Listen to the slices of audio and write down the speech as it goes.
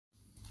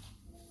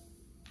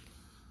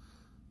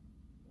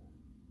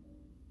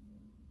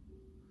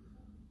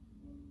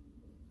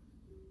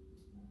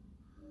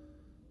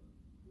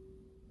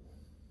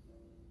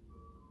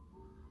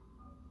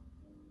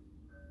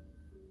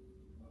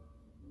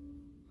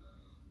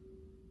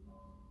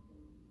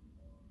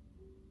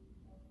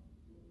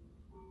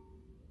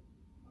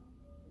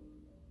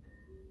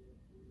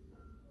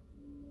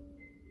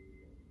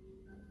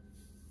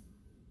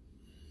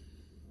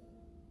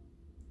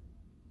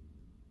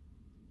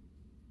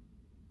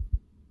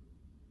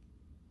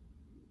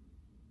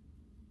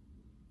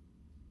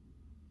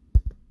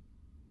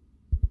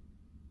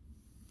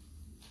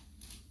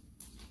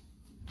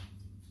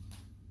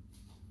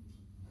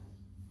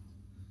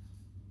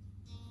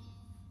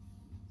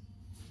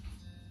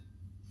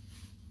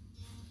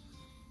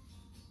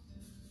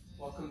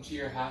Welcome to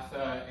your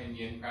Hatha and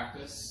Yin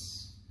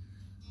practice.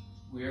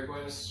 We are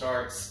going to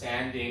start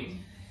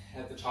standing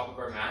at the top of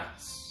our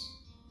mats.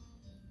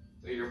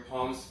 Let your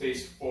palms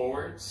face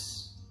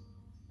forwards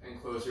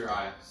and close your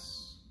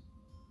eyes.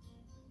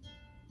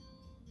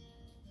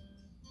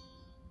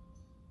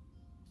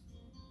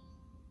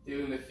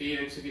 Feeling the feet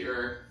into the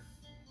earth,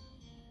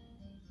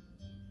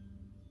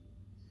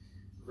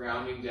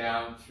 grounding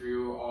down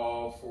through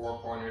all four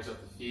corners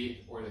of the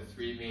feet, or the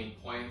three main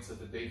points of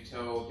the big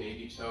toe,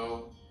 baby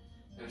toe,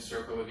 and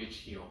circle of each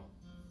heel.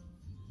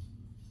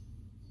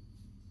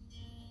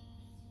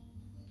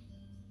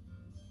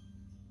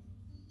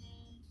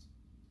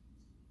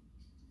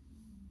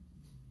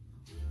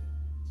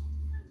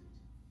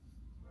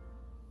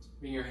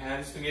 Bring your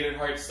hands to meet at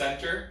heart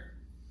center.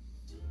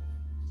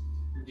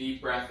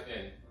 Deep breath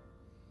in.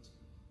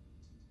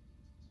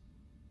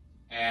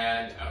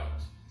 And out.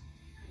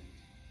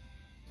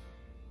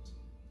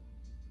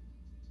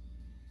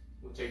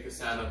 We'll take the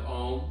sound of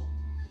Om.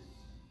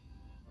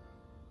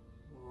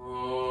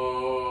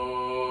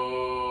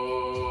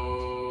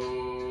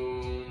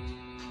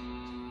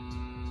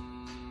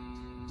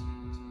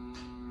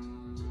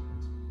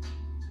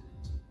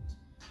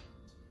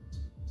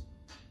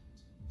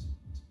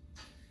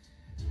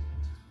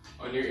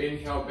 On your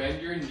inhale,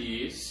 bend your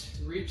knees,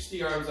 reach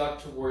the arms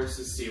up towards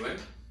the ceiling.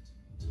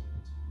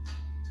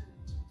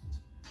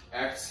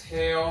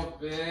 Exhale,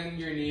 bend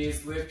your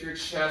knees, lift your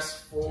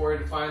chest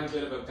forward, find a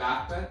bit of a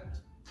back bend.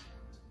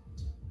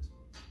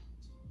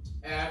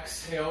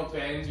 Exhale,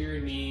 bend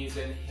your knees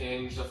and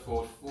hinge the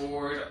fold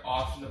forward,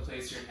 option to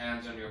place your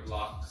hands on your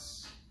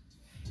blocks.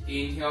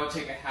 Inhale,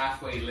 take a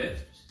halfway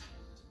lift.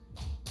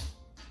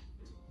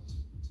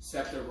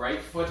 Step the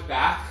right foot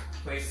back,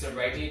 place the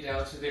right knee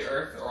down to the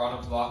earth or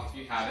on a block if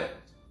you have it.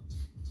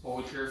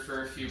 Hold here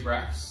for a few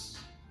breaths.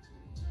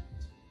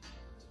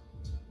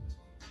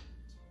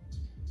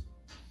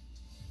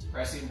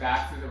 Pressing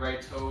back through the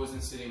right toes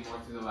and sitting more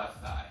through the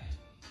left thigh.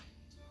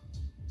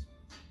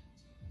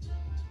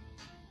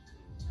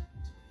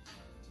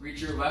 Reach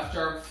your left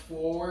arm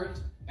forward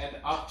and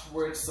up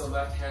towards the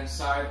left hand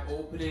side,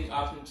 opening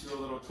up into a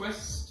little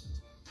twist.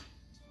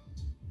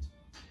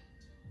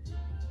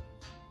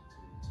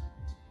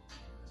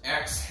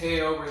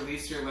 Exhale,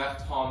 release your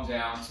left palm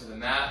down to the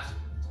mat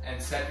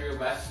and set your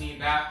left knee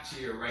back to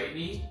your right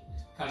knee,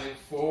 coming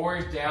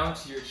forward down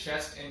to your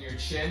chest and your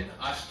chin,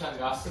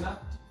 Ashtangasana.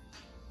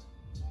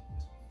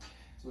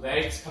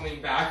 Legs coming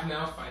back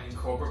now, finding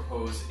Cobra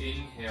pose.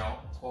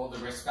 Inhale, pull the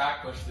wrists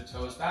back, push the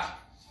toes back.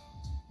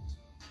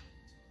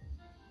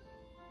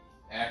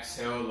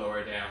 Exhale,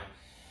 lower down.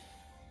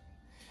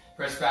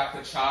 Press back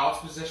to child's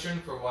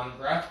position for one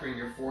breath. Bring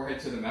your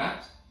forehead to the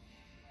mat.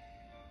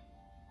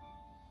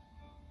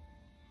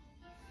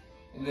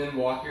 And then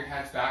walk your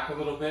hands back a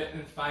little bit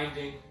and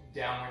finding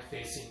downward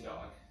facing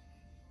dog.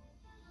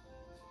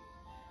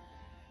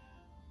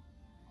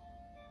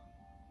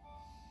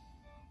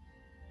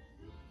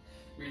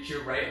 Reach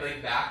your right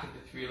leg back into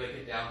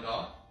three-legged down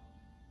dog.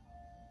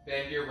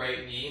 Bend your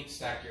right knee and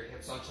stack your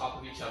hips on top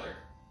of each other.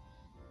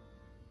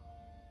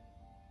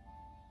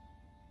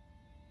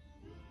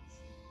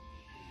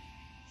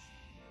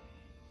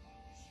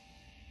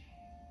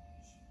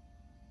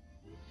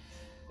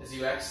 As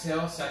you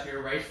exhale, step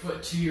your right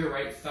foot to your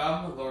right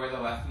thumb, lower the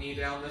left knee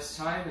down this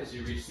time as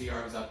you reach the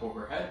arms up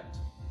overhead.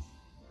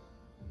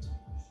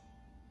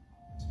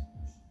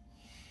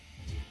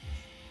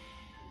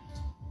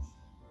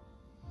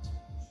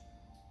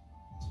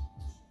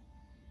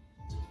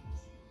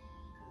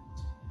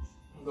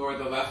 Lower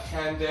the left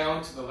hand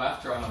down to the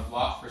left or on a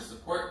block for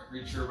support.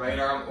 Reach your right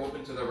arm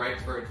open to the right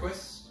for a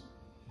twist.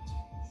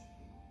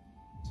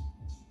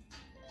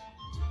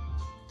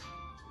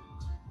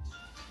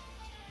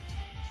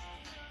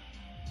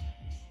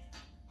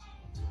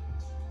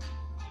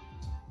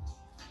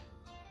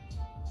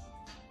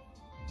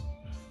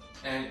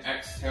 And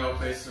exhale,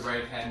 place the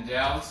right hand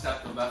down,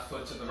 step the left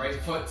foot to the right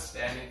foot,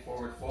 standing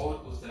forward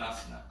fold,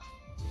 Uttanasana.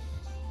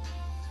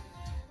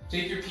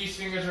 Take your peace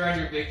fingers around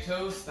your big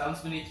toes, thumbs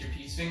beneath your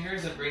peace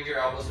fingers, and bring your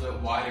elbows a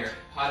bit wider.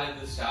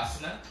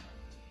 Padangusthasana.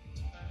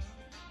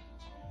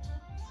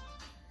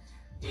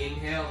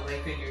 Inhale,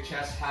 lengthen your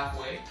chest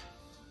halfway.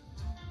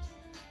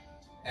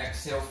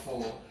 Exhale,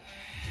 fold.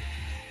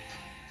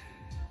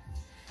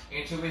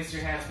 Interlace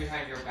your hands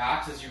behind your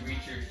backs as you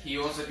reach your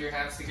heels of your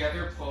hands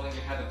together, pulling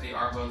your head up the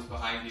arm bones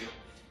behind you.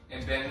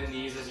 And bend the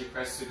knees as you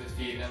press through the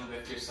feet and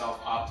lift yourself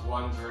up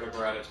one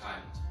vertebra at a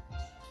time.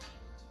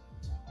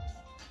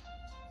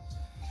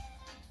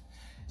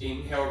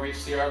 Inhale,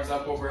 reach the arms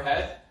up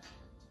overhead.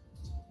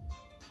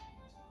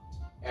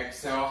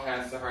 Exhale,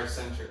 hands to heart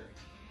center.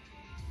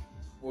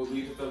 We'll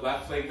lead with the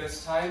left leg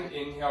this time.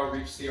 Inhale,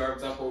 reach the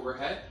arms up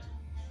overhead.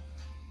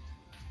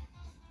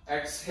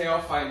 Exhale,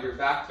 find your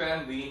back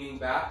bend, leaning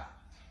back.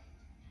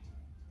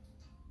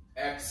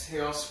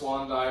 Exhale,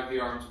 swan dive the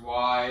arms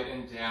wide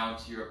and down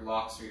to your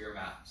blocks or your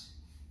mat.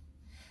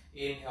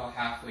 Inhale,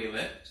 halfway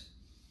lift.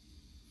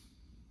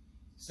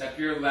 Step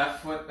your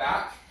left foot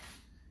back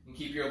And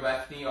keep your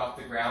left knee off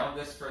the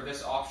ground for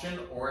this option,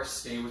 or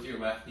stay with your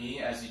left knee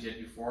as you did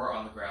before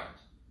on the ground.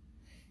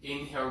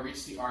 Inhale,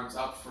 reach the arms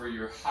up for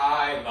your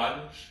high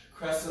lunge,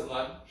 crescent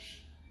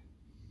lunge.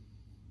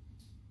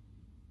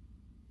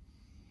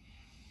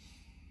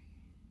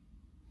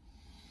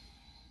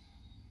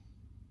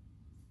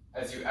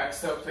 As you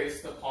exhale,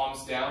 place the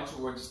palms down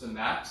towards the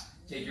mat.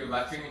 Take your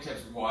left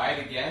fingertips wide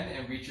again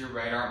and reach your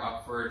right arm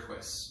up for a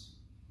twist.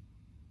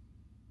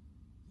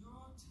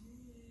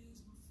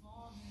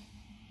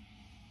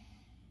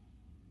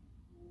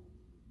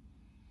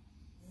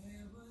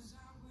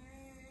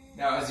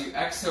 Now as you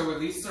exhale,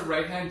 release the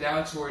right hand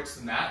down towards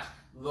the mat.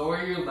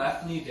 Lower your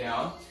left knee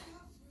down.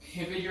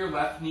 Pivot your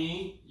left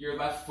knee, your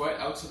left foot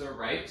out to the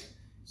right.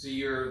 So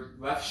your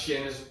left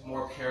shin is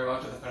more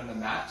parallel to the front of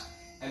the mat.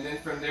 And then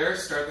from there,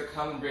 start to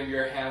come and bring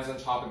your hands on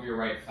top of your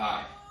right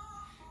thigh.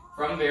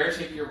 From there,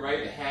 take your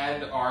right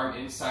hand arm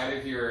inside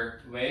of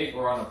your leg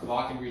or on a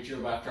block and reach your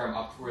left arm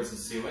up towards the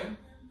ceiling.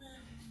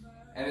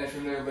 And then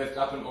from there, lift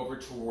up and over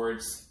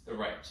towards the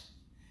right.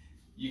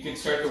 You can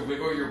start to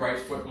wiggle your right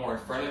foot more in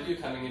front of you,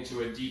 coming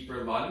into a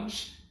deeper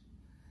lunge,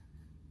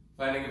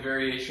 finding a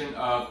variation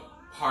of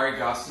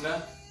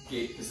Parigasana,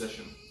 gate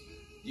position.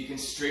 You can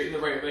straighten the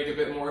right leg a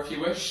bit more if you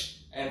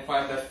wish, and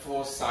find that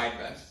full side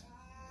bend.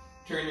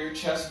 Turn your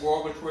chest more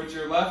over towards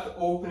your left,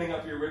 opening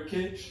up your rib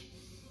cage.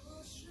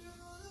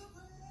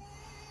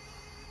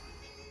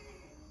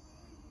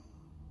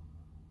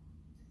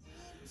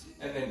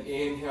 And then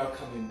inhale,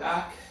 coming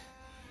back.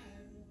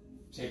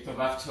 Take the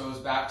left toes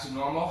back to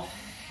normal.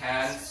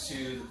 Hands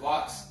to the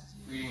blocks,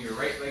 bringing your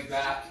right leg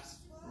back,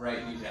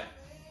 right knee down.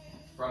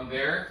 From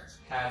there,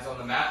 hands on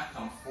the mat,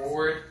 come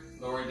forward,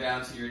 lower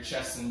down to your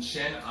chest and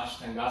chin,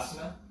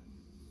 Ashtangasana.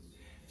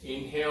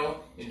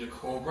 Inhale into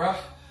Cobra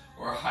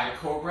or High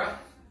Cobra,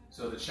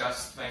 so the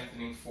chest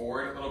lengthening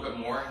forward a little bit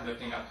more and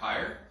lifting up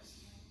higher.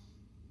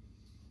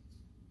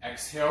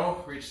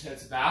 Exhale, reach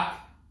hips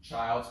back,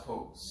 Child's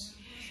Pose.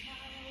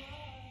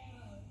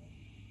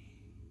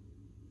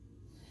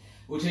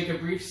 We'll take a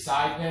brief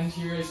side bend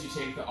here as you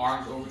take the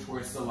arms over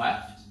towards the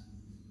left,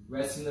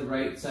 resting the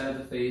right side of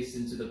the face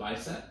into the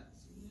bicep.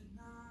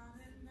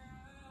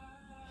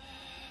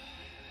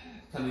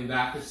 Coming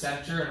back to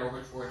center and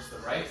over towards the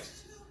right,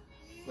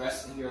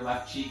 resting your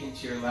left cheek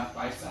into your left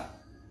bicep.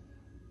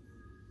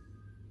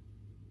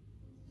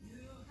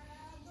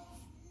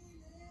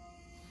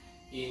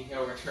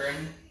 Inhale,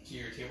 return to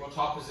your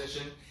tabletop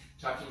position,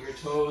 tucking your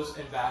toes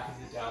and back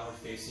into downward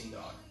facing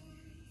dog.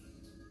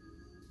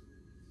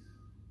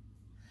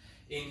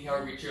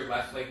 Inhale, reach your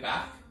left leg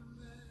back.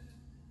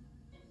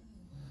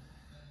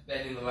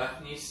 Bending the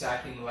left knee,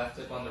 stacking the left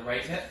hip on the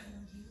right hip.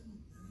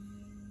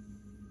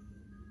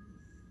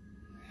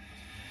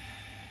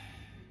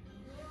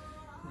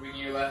 Bring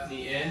your left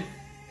knee in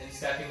and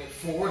stepping it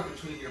forward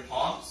between your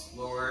palms.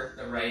 Lower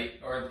the right,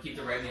 or keep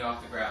the right knee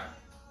off the ground.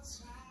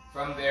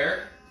 From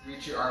there,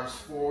 reach your arms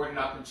forward and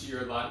up into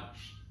your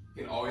lunge.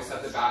 You can always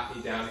have the back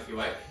knee down if you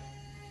like.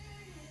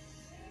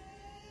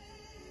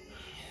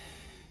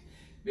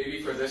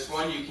 Maybe for this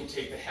one, you can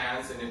take the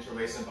hands and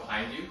interlace them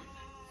behind you,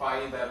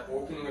 finding that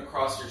opening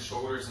across your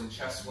shoulders and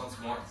chest once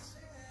more.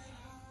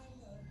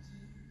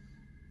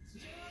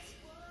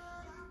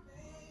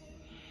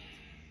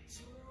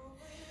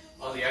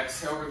 On the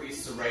exhale,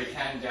 release the right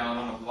hand down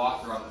on a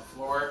block or on the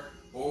floor.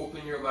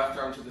 Open your left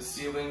arm to the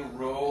ceiling,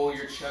 roll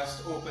your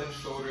chest open,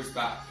 shoulders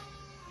back.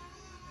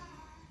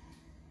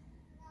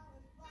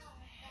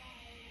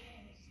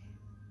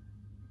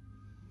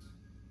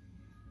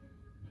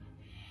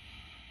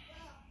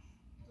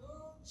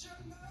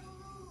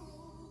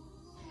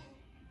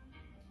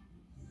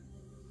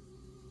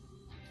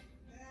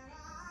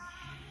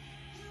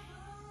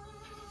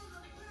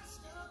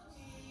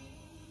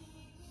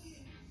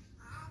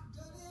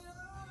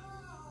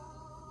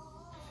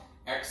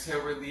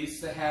 Exhale, release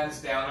the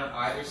hands down on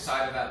either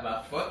side of that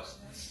left foot,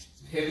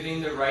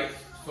 pivoting the right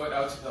foot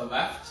out to the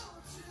left.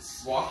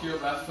 Walk your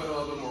left foot a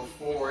little bit more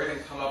forward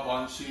and come up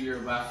onto your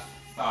left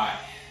thigh.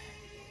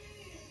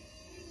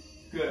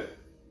 Good.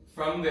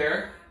 From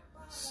there,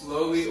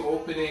 slowly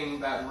opening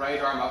that right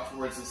arm up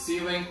towards the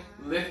ceiling,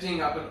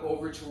 lifting up and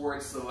over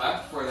towards the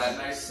left for that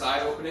nice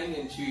side opening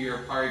into your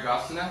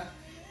Parigasana,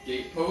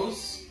 gate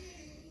pose.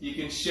 You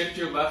can shift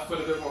your left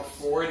foot a bit more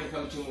forward and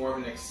come to more of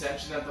an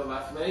extension of the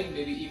left leg,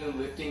 maybe even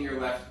lifting your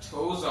left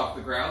toes off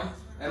the ground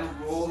and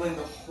rolling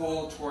the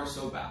whole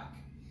torso back.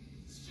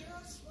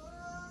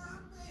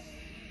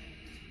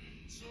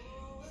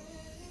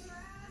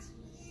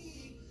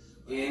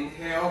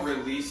 Inhale,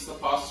 release the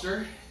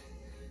posture.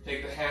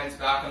 Take the hands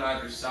back on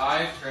either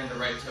side, turn the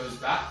right toes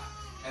back,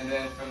 and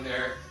then from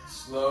there,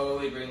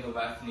 slowly bring the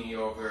left knee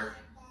over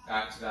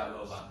back to that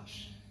low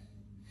lunge.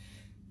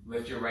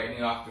 Lift your right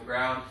knee off the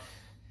ground.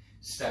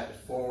 Step it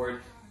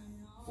forward,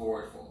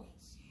 forward, forward.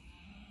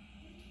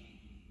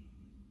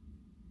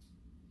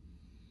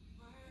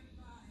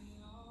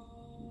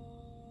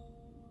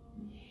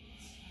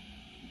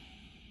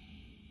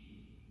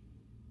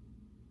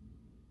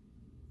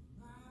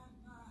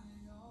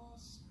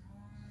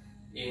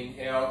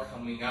 Inhale,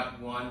 coming Coming up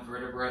one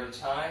vertebra at a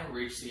time,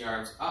 reach the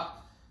arms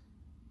up.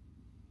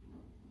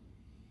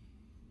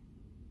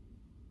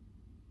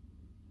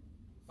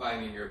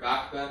 Finding your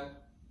back bend.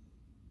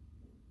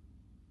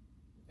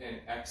 And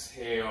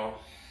exhale,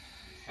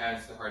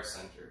 hands to heart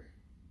center.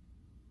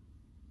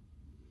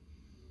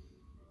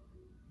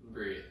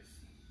 Breathe.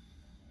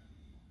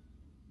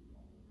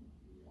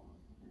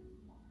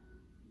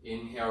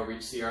 Inhale,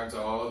 reach the arms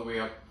all the way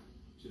up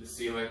to the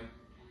ceiling.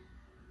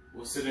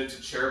 We'll sit into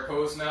chair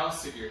pose now.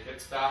 Sit your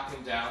hips back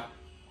and down.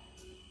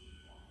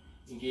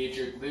 Engage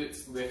your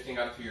glutes, lifting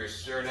up to your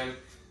sternum,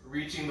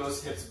 reaching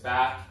those hips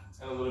back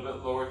and a little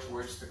bit lower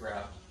towards the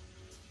ground.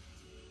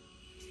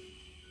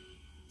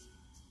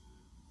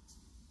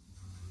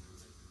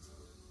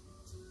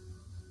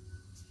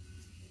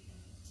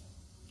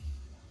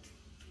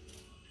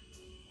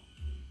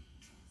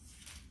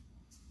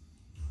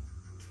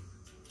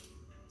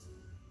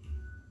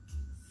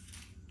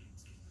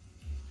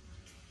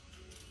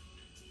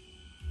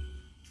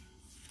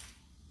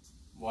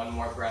 One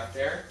more breath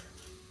there.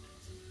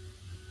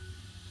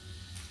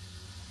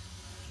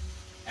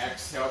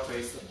 Exhale,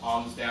 place the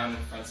palms down in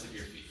front of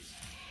your feet.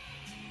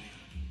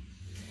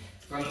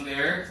 From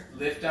there,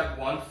 lift up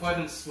one foot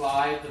and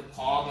slide the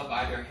palm of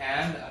either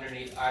hand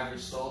underneath either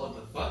sole of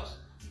the foot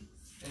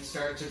and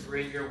start to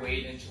bring your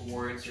weight in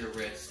towards your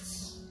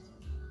wrists.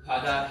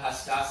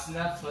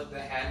 Padahastasana, flip the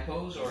hand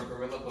pose or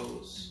gorilla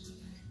pose.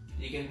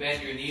 You can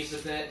bend your knees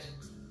a bit.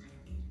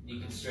 You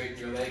can straighten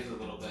your legs a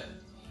little bit.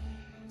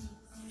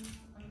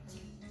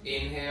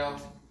 Inhale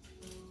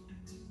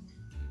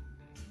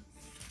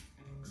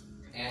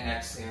and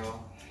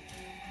exhale.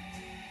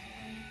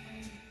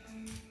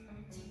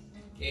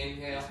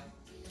 Inhale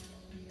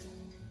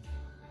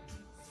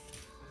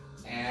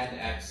and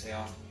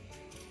exhale.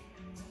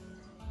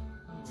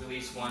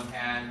 Release one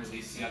hand,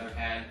 release the other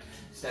hand.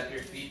 Step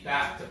your feet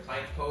back to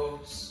plank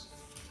pose.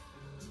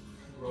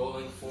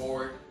 Rolling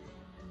forward.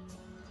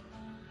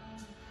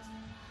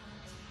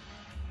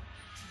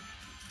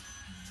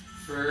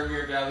 Firm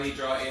your belly,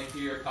 draw into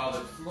your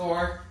pelvic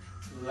floor,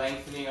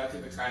 lengthening up to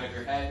the crown of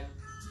your head.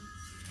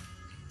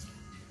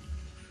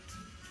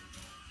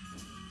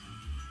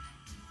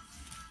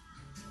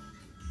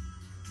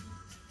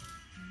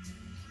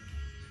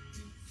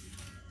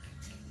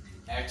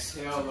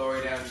 Exhale,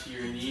 lower down to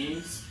your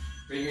knees.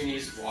 Bring your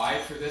knees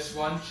wide for this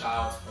one,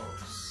 child's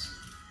pose.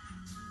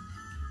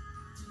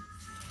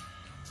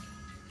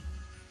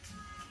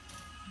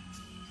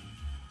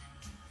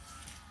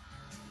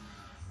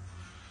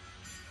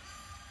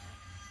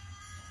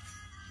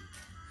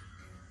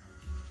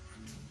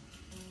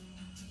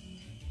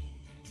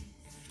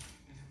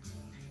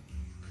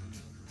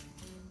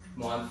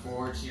 Come on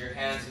forward to your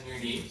hands and your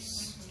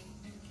knees.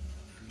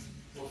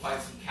 We'll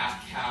find some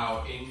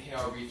cat-cow.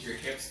 Inhale, reach your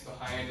hips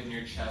behind and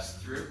your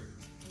chest through.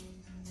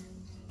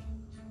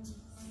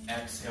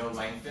 Exhale,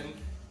 lengthen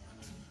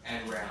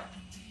and round.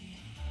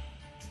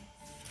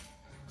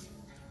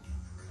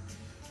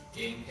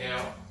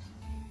 Inhale.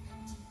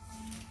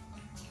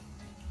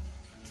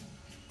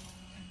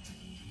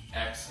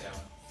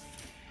 Exhale.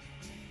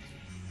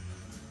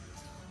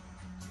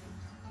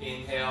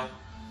 Inhale.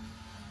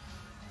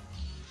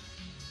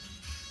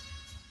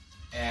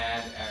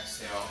 And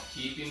exhale.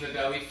 Keeping the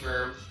belly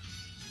firm,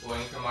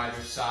 going from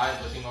either side,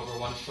 looking over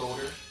one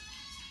shoulder,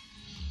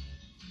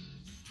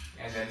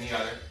 and then the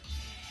other.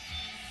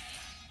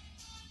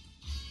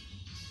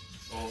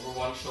 Over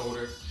one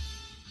shoulder,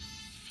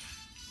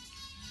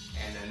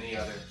 and then the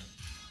other.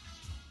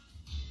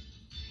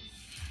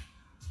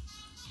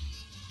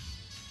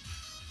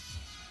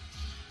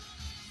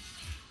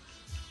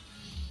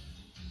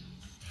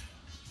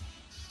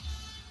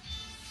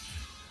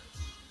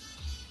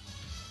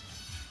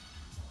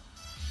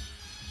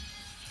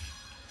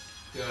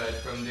 Good.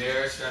 From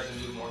there, start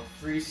to move more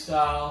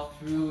freestyle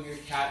through your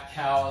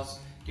cat-cows,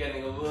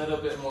 getting a little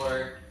bit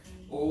more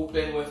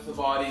open with the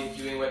body,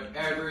 doing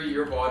whatever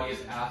your body is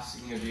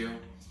asking of you.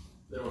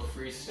 Little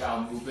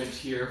freestyle movement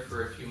here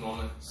for a few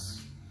moments.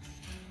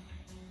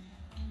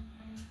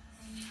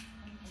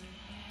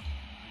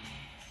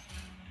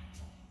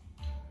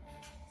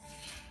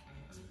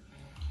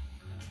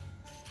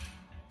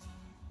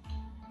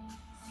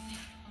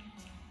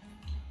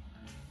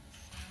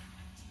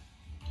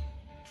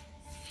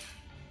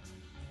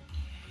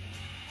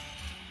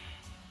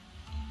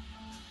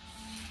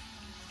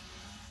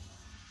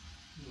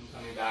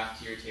 Back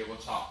to your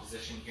tabletop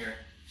position here.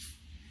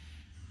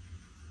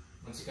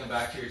 Once you come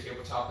back to your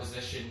tabletop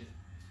position,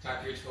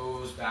 tuck your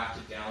toes back to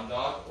down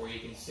dog, or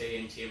you can stay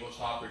in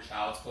tabletop or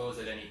child's pose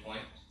at any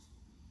point.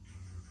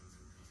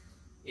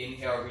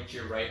 Inhale, reach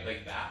your right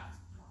leg back.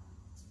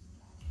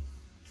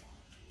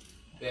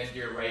 Bend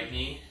your right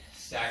knee,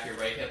 stack your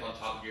right hip on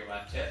top of your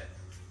left hip.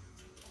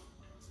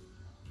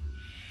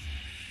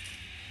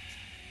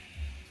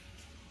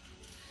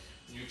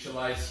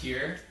 Neutralize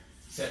here.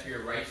 Step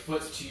your right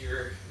foot to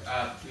your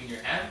between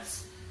your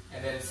hands,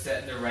 and then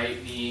set the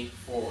right knee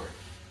forward.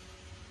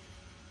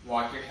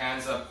 Walk your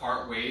hands up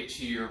part way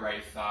to your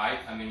right thigh,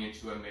 coming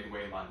into a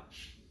midway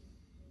lunge.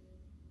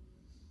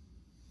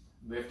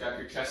 Lift up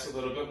your chest a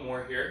little bit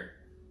more here,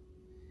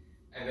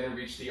 and then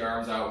reach the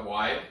arms out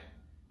wide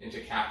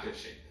into cactus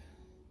shape.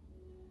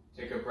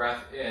 Take a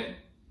breath in.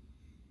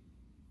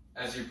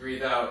 As you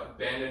breathe out,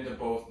 bend into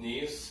both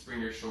knees,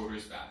 bring your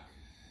shoulders back.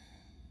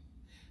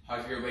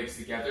 Hug your legs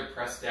together,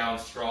 press down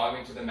strong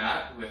into the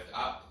mat, lift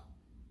up.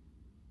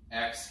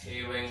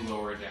 Exhaling,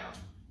 lower down.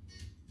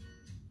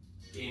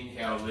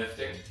 Inhale,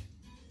 lifting.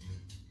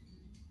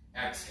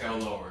 Exhale,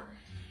 lower.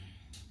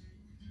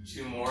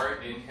 2 more,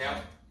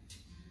 inhale.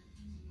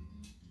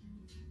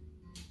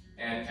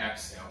 And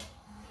exhale.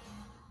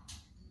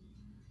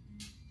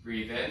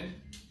 Breathe in.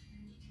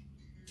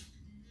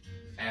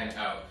 And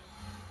out.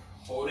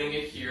 Holding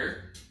it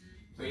here.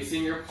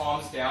 Placing your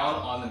palms down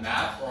on the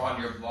mat or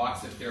on your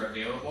blocks if they're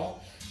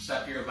available.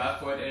 Step your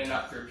left foot in and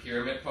up for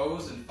pyramid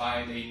pose and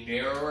find a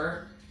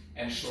narrower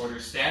and shorter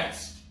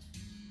stance.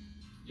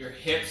 Your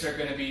hips are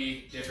going to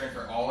be different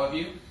for all of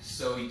you,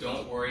 so you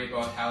don't worry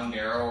about how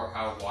narrow or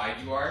how wide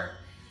you are.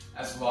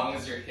 As long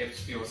as your hips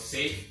feel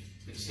safe,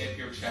 tip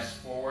your chest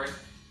forward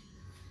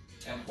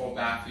and pull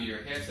back through your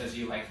hips as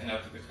you lengthen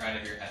out to the crown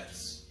of your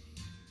heads.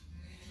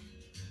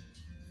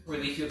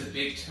 Really feel the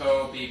big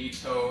toe, baby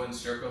toe, and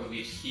circle of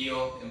each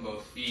heel in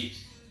both feet.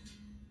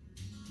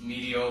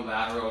 Medial,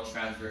 lateral,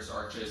 transverse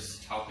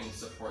arches helping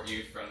support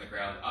you from the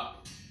ground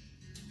up.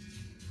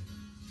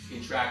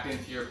 Contract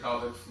into your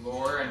pelvic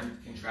floor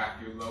and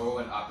contract your low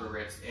and upper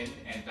ribs in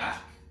and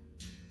back.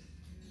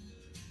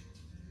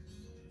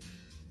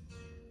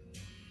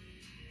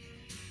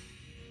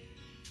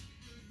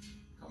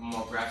 Couple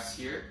more breaths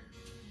here.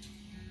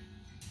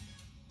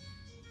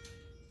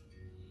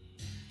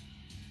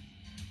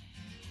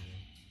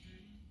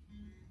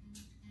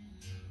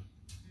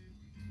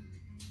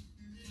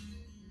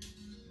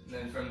 And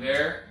then from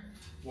there,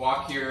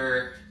 walk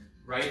your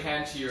right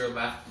hand to your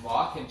left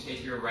block and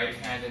take your right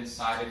hand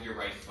inside of your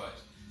right foot.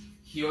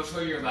 Heel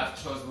toe your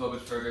left toes a little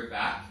bit further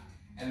back,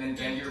 and then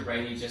bend your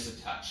right knee just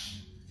a touch.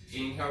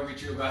 Inhale,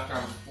 reach your left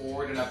arm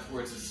forward and up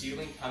towards the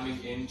ceiling,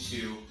 coming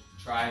into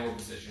triangle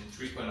position,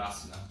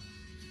 Trikonasana.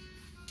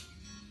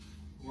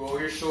 Roll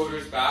your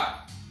shoulders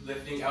back,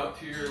 lifting out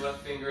through your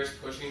left fingers,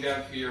 pushing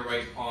down through your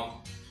right palm.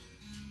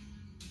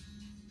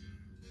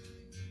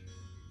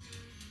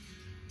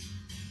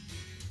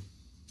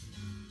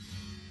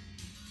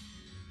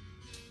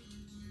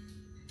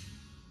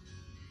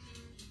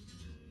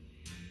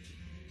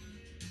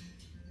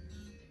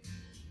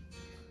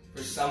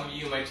 For some of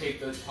you, you might take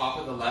the top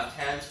of the left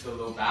hand to the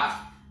low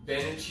back,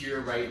 bend into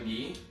your right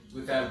knee,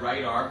 with that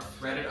right arm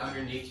threaded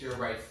underneath your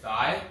right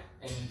thigh,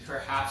 and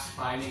perhaps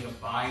finding a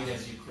bind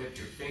as you clip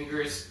your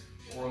fingers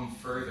or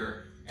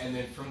further. And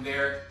then from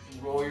there,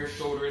 roll your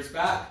shoulders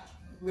back,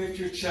 lift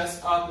your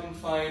chest up and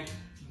find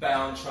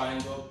bound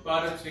triangle,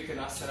 Baddha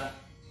Trikonasana.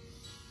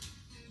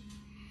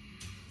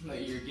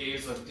 Let your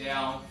gaze look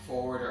down,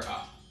 forward, or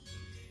up.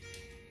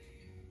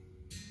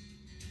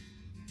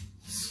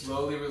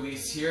 Slowly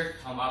release here,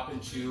 come up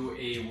into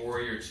a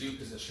warrior 2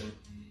 position.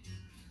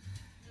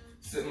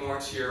 Sit more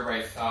to your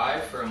right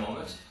thigh for a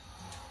moment.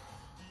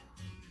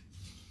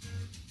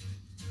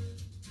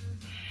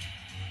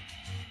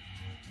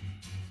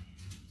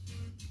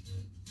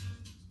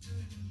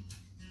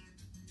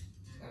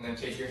 And then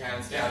take your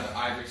hands down to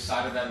either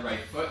side of that right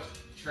foot.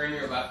 Turn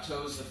your left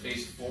toes to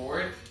face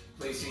forward,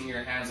 placing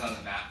your hands on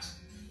the mat.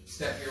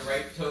 Step your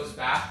right toes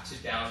back to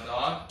down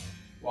dog,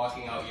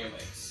 walking out your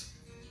legs.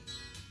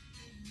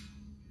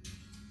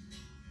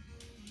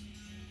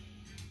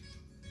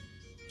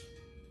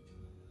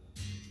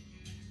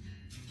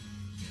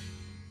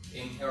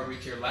 Inhale,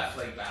 reach your left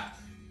leg back.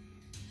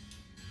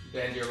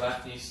 Bend your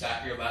left knee,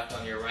 stack your left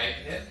on your right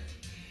hip.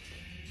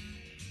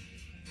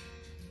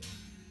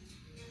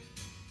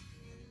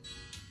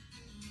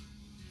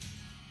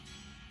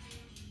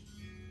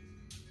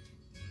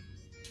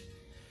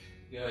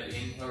 Good.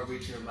 Inhale,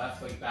 reach your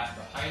left leg back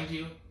behind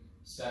you.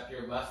 Step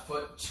your left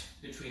foot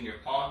between your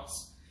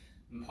palms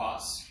and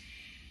pause.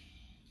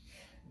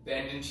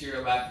 Bend into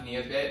your left knee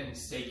a bit and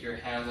stake your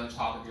hands on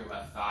top of your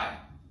left thigh,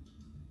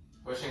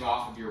 pushing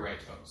off of your right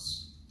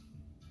toes.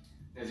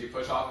 As you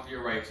push off of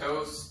your right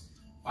toes,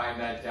 find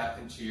that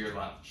depth into your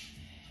lunge.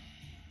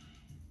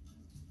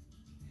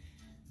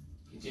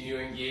 Continue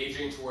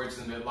engaging towards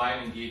the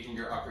midline, engaging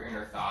your upper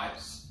inner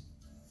thighs.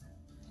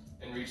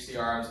 And reach the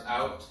arms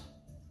out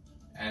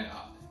and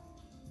up.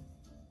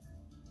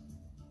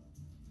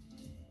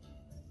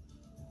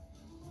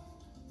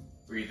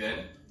 Breathe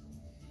in.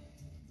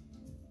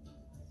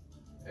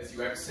 As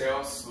you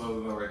exhale,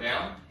 slowly lower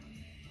down.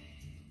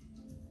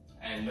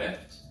 And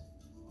lift.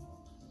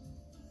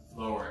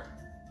 Lower.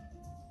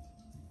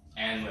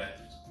 And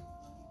lift.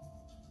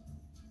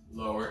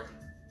 Lower.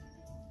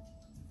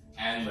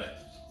 And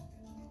lift.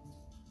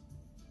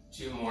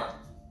 2 more.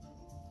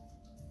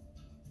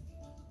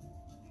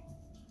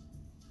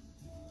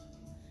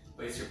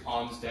 Place your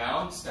palms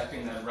down,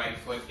 stepping that right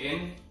foot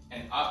in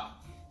and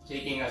up,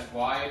 taking as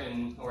wide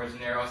and or as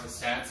narrow as a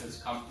stance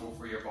as comfortable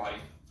for your body.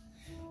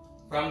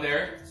 From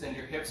there, send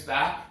your hips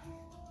back,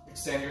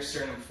 extend your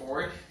sternum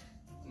forward,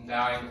 and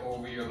bowing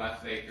over your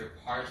left leg, your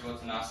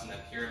Parsvottanasana,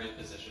 pyramid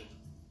position.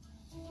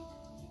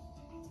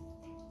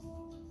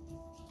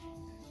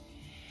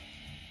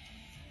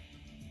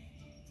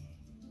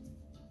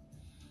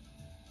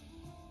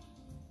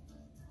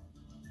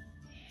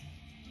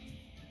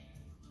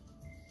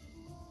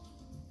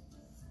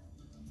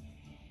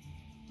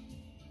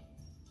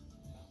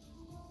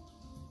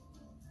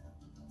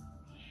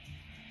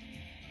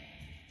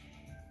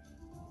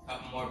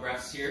 Couple more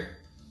breaths here.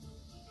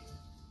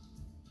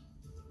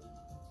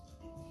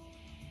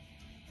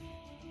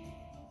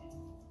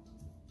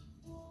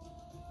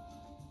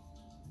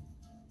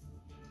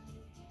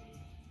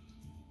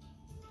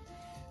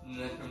 And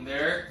then from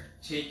there,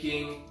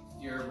 taking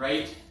your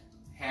right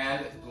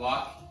hand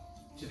block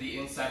to the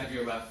inside of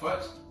your left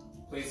foot,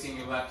 placing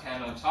your left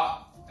hand on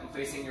top, and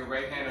placing your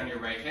right hand on your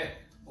right hip,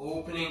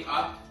 opening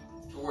up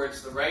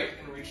towards the right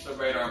and reach the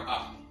right arm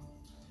up.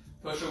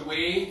 Push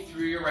away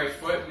through your right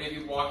foot,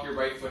 maybe walk your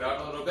right foot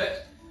out a little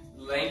bit,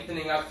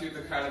 lengthening up through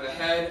the crown of the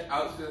head,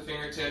 out through the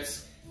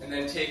fingertips, and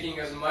then taking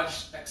as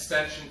much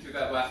extension through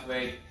that left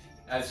leg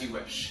as you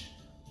wish.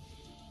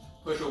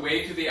 Push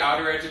away to the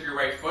outer edge of your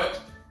right foot,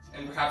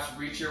 and perhaps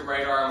reach your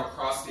right arm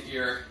across the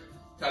ear,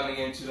 coming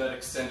into that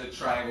extended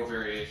triangle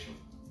variation.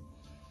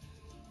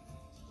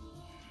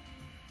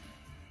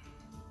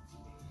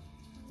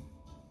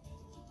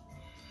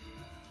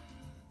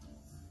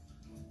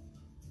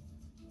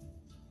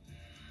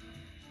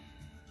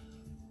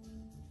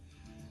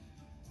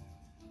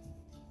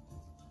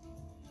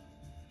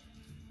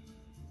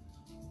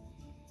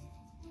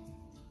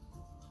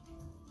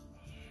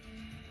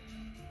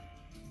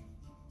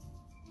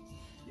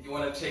 If you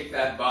want to take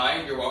that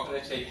bind, you're welcome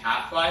to take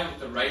half bind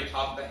with the right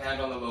top of the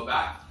hand on the low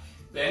back.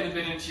 Bend a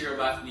bit into your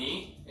left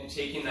knee and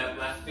taking that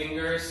left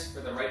fingers,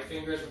 or the right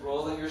fingers,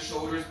 rolling your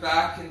shoulders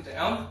back and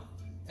down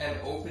and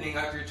opening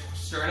up your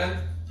sternum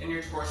and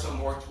your torso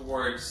more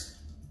towards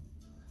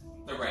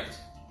the right.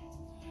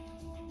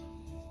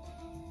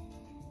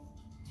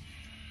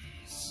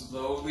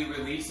 Slowly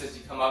release as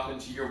you come up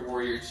into your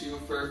warrior two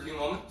for a few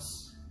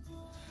moments.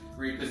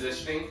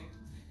 Repositioning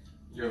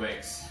your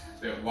legs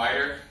a bit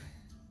wider,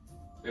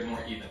 a bit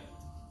more even.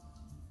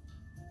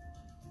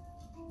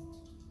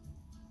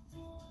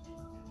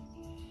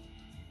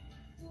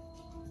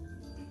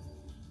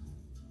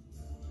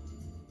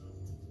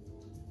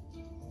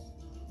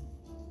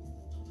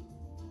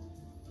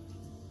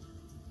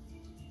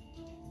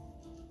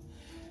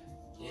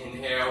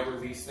 Inhale,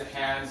 release the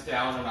hands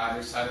down on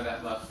either side of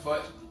that left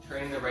foot,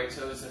 turning the right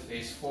toes to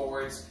face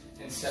forwards,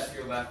 and step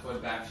your left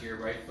foot back to your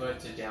right foot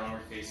to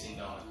downward facing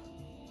dog.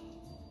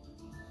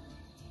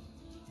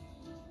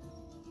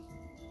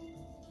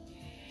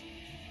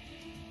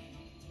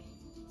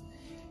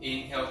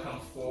 Inhale,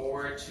 come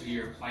forward to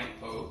your plank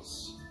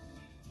pose.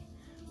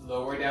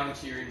 Lower down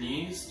to your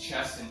knees,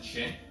 chest and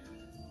chin.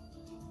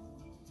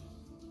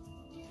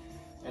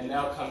 And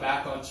now come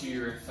back onto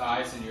your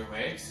thighs and your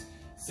legs,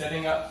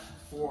 setting up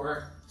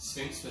for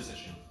Sphinx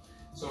position.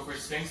 So for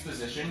Sphinx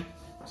position,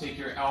 take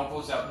your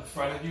elbows out in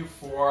front of you,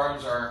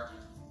 forearms are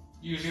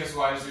usually as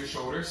wide as your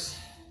shoulders.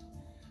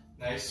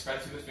 Nice,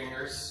 spread through the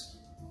fingers,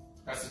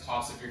 press the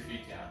tops of your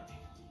feet down.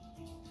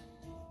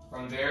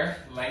 From there,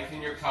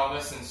 lengthen your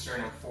pelvis and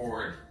sternum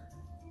forward,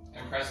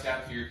 and press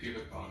down through your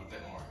pubic bone a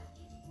bit more.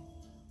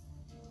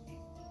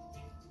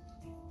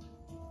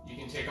 You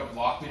can take a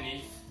block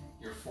beneath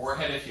your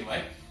forehead if you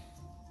like,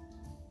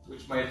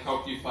 which might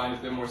help you find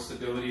a bit more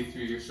stability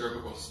through your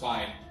cervical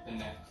spine and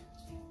neck.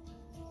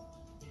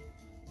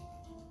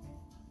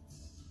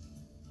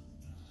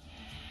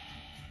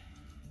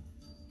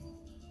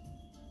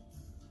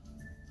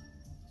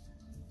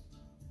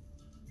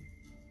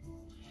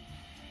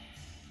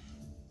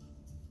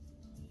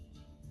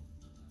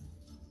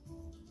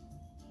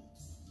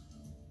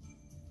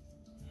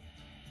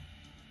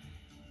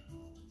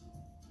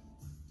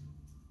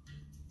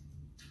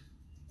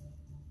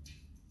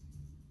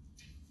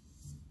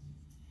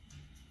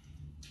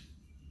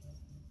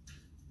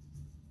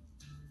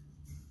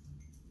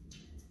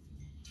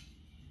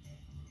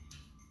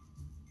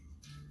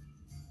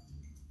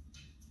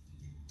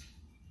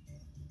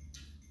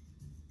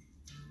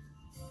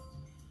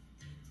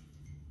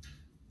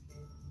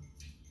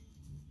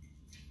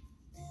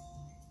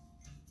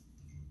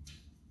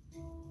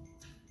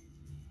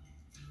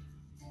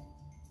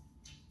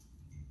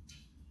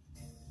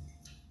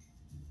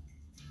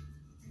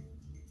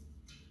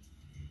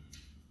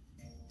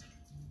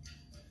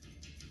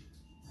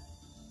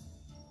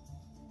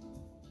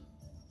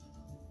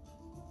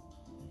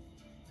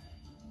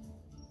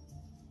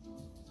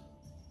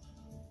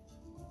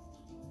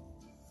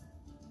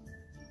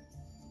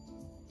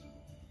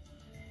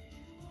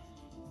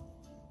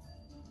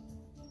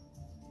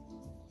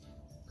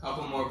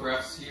 Couple more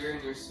breaths here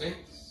in your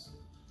Sphinx.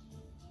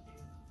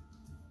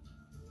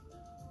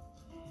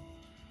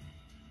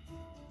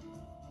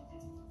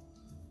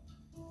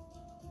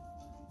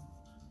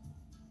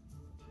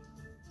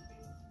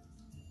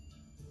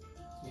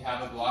 If you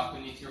have a block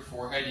beneath your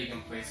forehead, you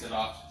can place it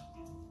off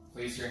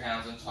Place your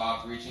hands on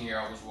top, reaching your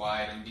elbows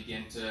wide, and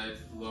begin to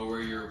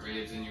lower your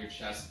ribs and your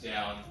chest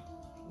down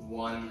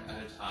one at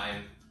a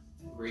time,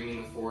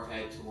 bringing the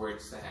forehead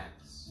towards the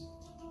hands.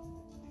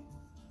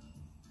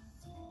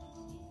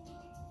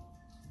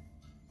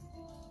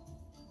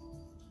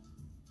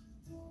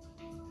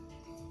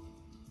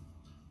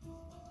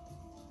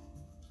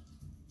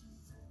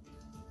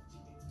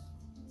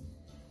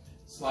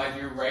 Slide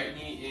your right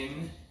knee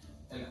in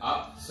and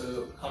up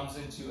so it comes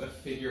into a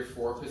figure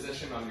 4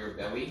 position on your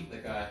belly,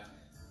 like a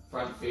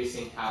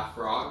front-facing half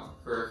frog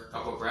for a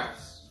couple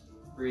breaths.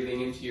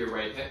 Breathing into your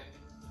right hip.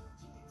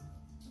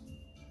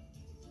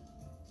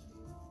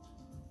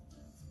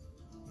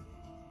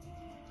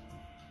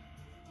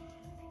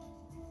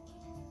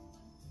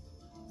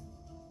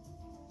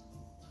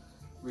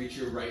 Reach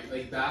your right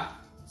leg back.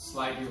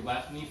 Slide your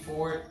left knee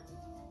forward,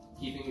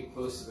 keeping it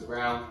close to the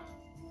ground.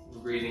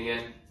 Breathing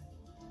in.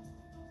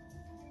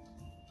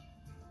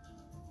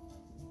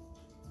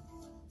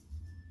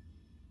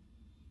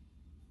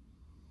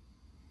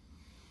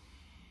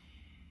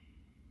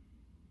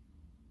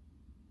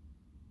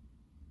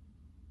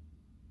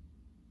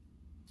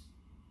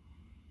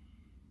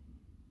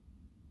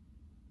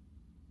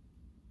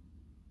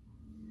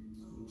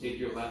 Take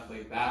your left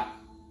leg back.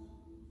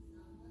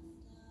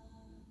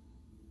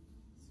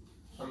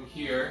 From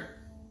here,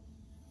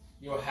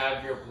 you'll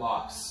have your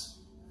blocks.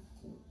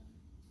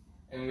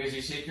 And as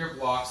you take your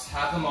blocks,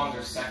 have them on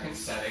their second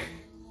setting,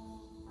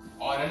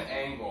 on an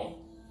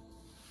angle,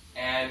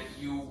 and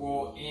you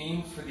will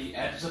aim for the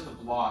edge of the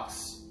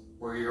blocks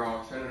where your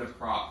alternative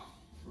prop,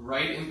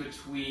 right in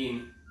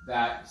between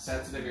that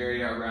sensitive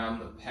area around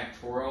the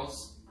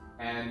pectorals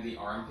and the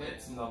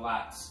armpits and the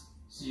lats.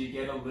 So you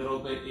get a little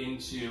bit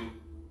into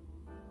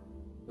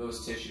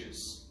those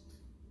tissues.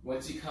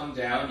 Once you come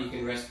down, you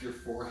can rest your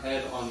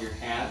forehead on your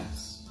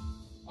hands,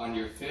 on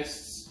your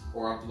fists,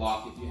 or a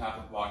block if you have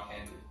a block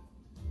handy.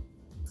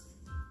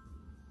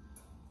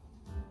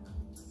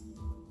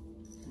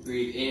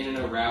 Breathe in and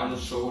around the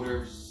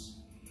shoulders,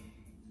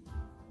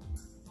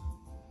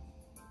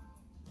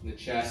 the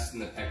chest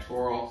and the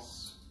pectorals.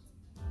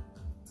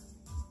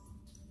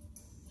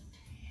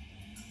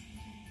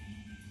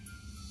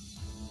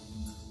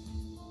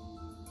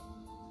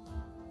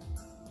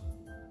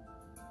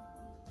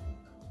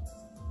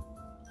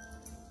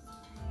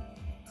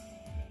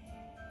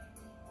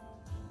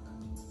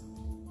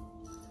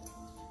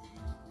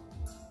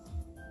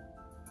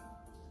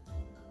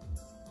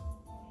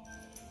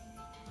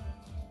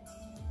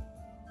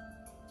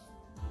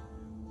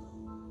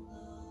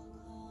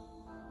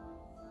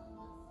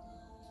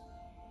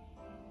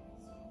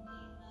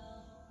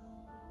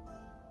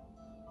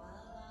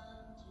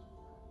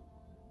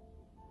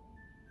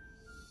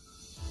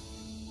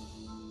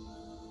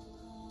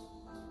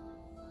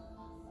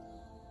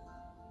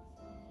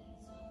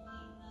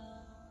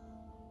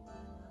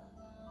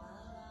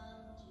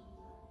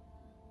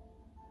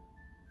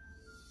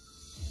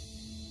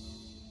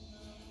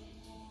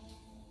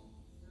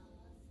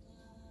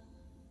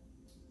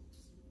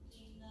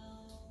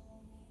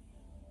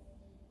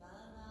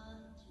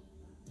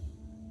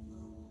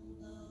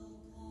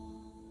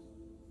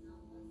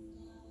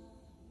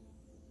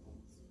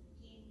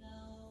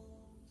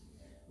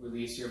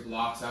 Release your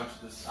blocks out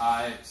to the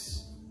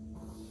sides.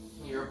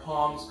 Your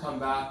palms come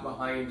back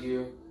behind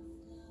you.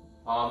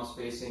 Palms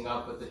facing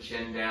up with the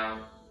chin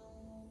down.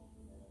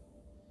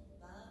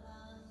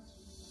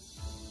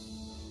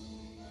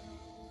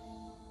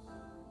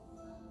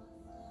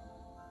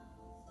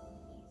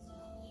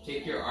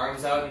 Take your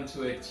arms out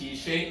into a T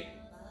shape,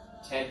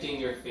 tenting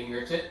your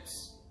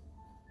fingertips.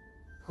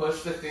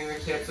 Push the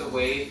fingertips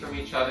away from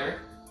each other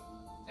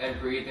and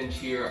breathe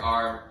into your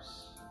arms.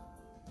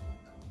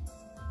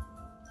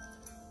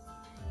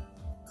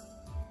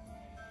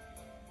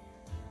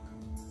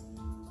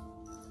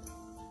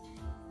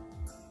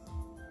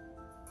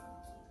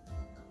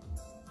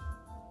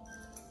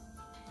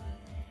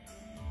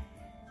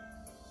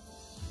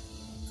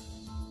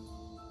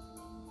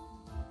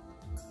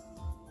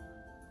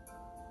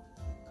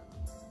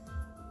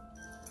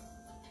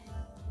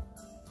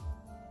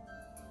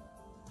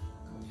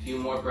 A few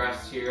more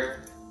breaths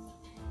here.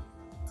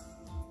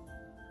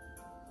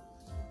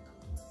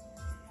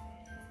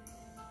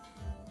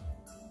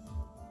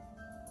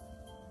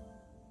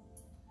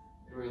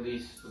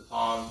 Release the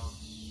palms.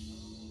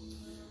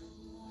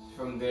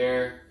 From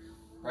there,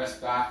 press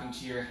back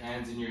into your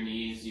hands and your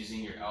knees using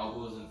your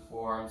elbows and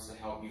forearms to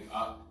help you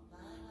up.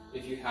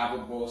 If you have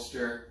a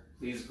bolster,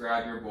 please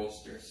grab your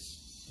bolsters.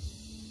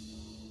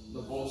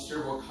 The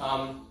bolster will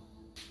come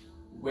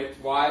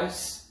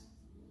widthwise,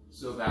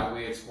 so that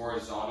way it's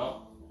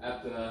horizontal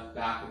at the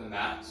back of the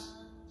mat.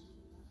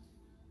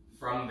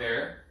 From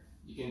there,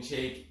 you can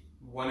take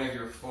one of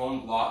your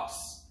foam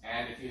blocks,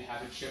 and if you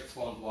have a chip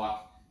foam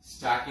block,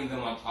 stacking them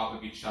on top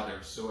of each other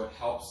so it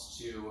helps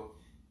to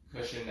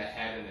cushion the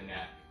head and the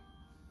neck.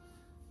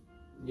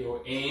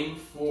 You'll aim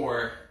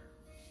for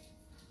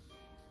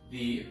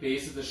the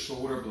base of the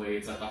shoulder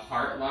blades at the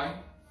heart line,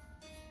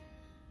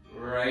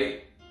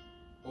 right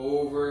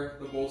over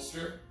the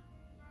bolster.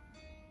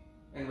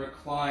 And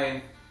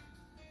recline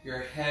your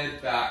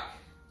head back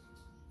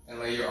and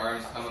let your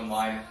arms come in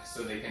line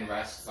so they can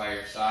rest by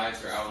your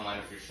sides or out in line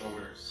with your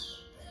shoulders.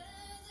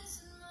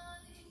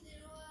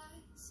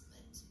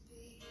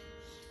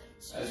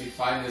 As you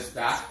find this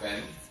back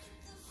bend,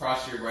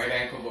 cross your right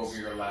ankle over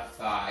your left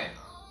thigh,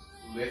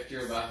 lift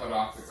your left foot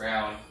off the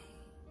ground,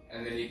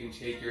 and then you can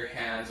take your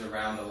hands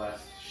around the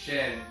left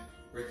shin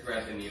or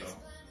thread the needle.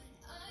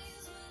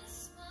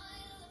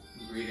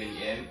 Breathing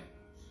in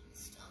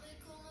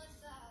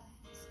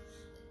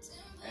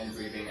and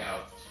breathing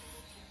out.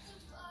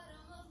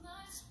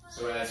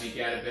 So as you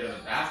get a bit of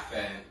a back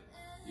bend,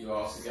 you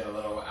also get a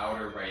little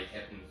outer right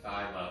hip and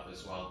thigh love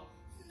as well.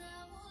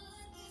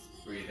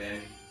 Breathe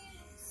in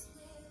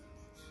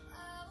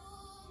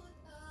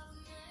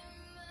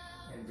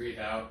and breathe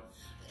out.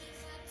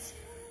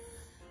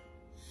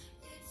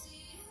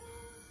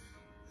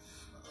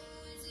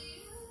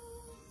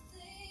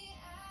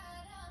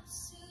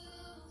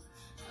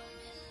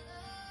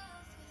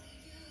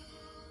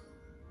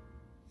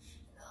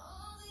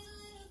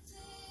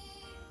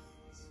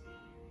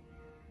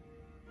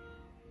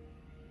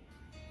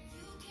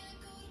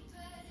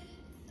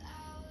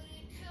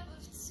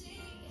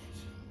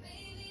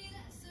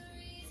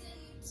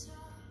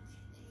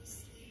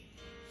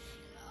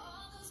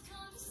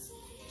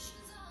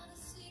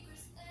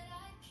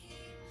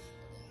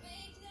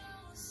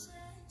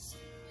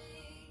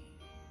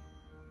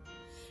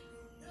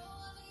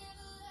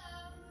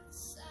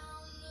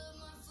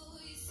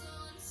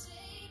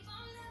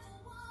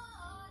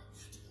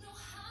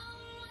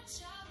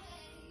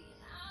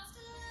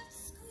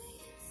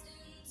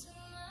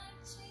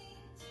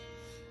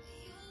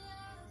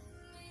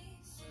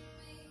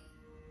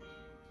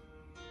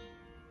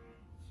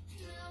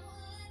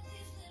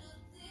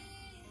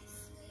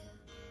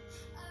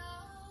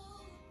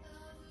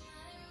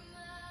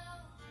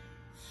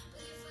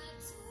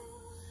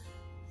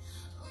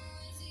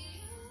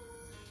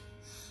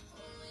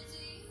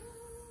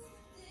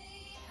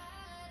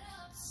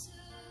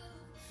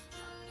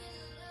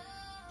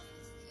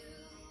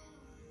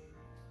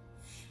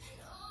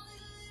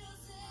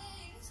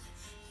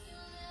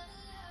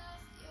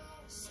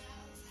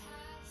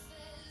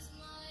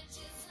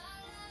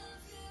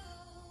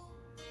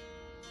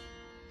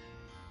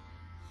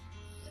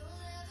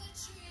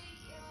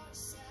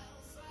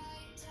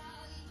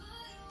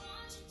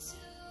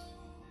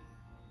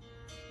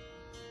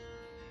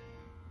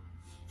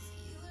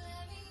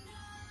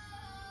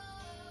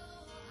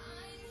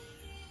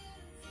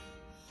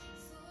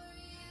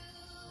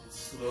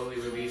 Slowly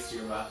release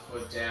your left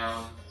foot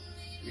down.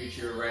 Reach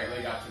your right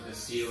leg up to the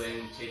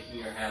ceiling, taking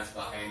your hands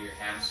behind your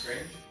hamstring.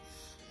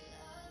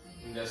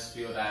 And just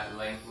feel that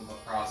length move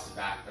across the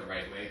back of the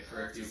right leg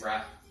for a few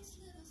breaths.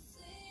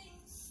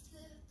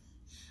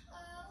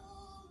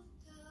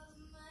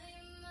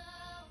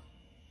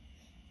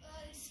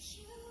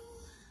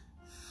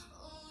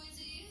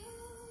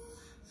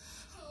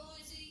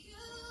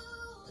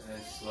 And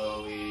then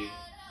slowly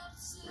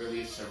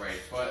release the right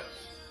foot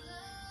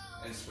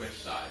and switch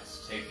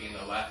sides, taking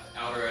the left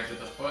outer edge of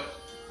the foot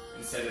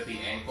instead of the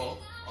ankle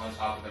on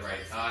top of the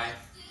right thigh.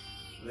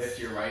 Lift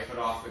your right foot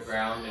off the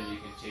ground and you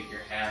can take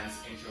your hands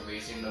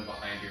interlacing them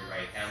behind your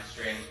right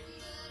hamstring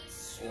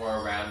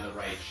or around the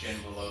right shin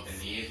below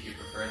the knee if you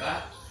prefer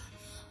that.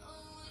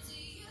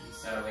 And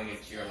settling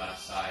into your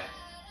left side.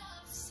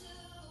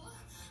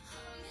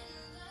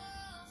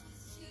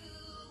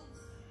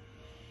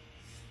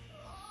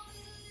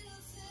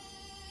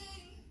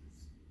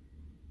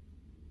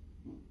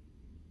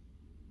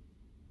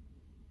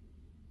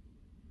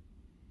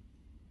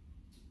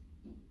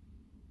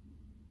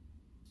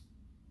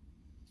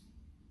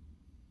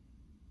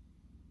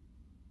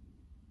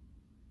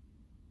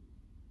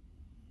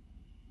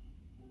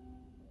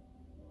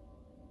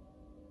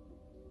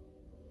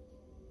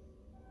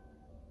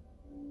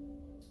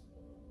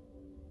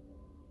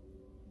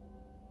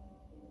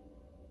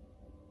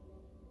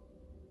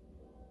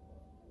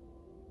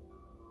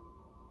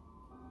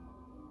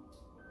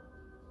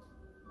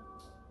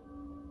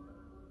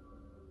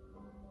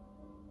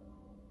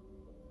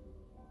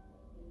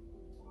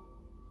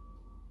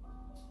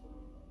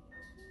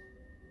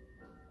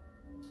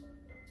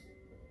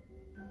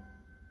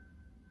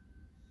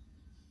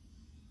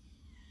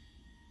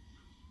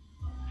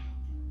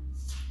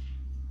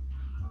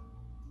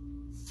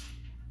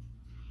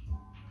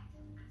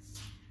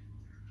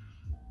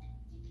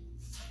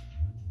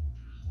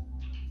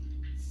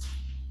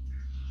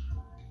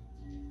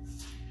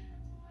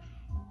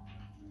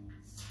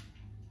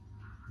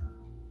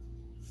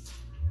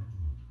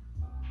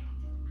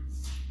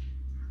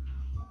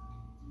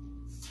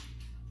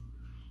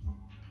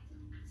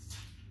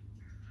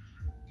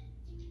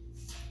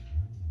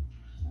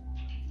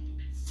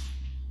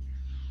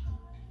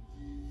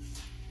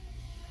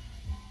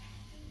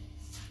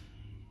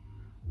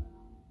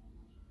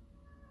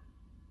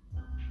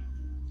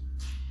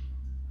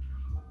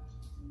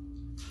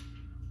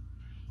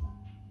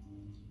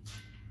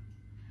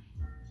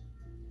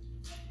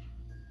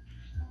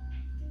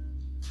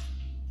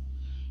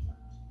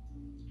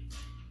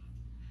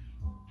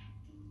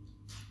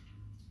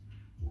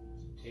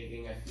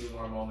 Taking a few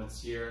more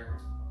moments here.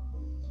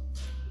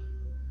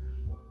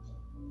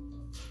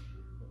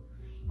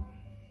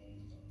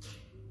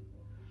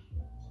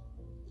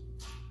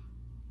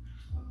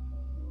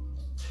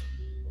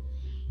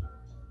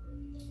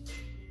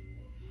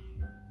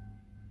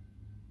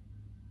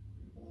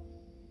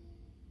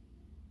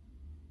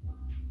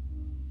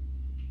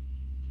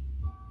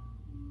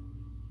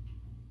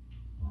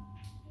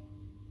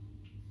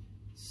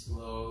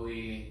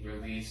 Slowly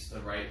release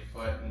the right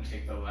foot and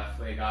take the left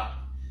leg up.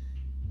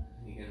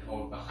 You can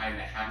hold behind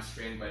the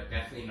hamstring, but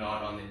definitely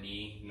not on the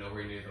knee,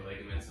 nowhere near the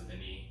ligaments of the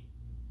knee.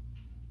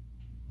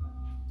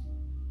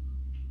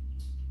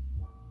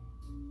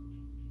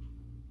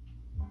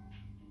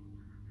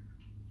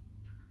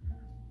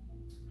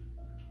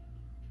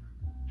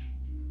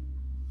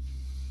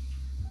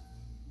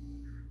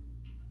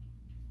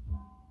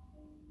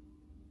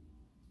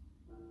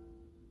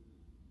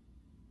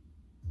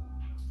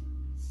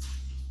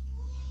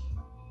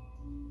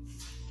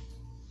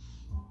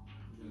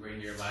 Bring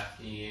your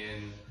left knee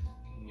in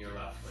and your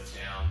left foot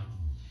down.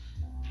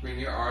 Bring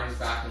your arms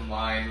back in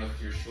line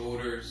with your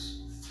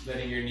shoulders,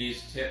 letting your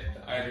knees tip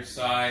to either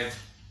side.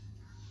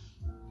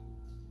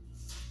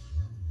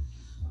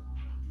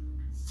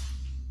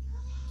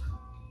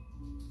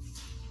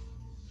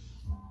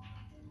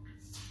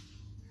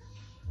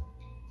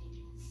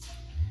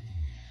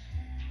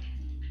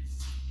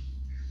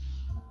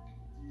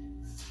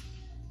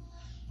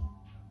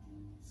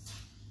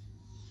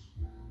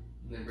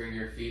 And then bring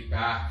your feet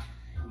back,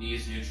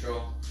 knees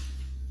neutral.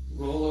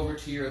 Roll over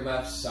to your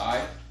left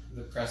side,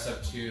 and press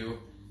up to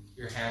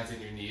your hands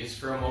and your knees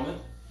for a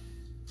moment.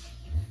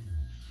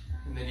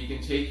 And then you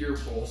can take your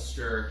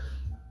bolster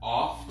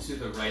off to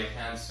the right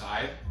hand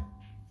side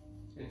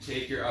and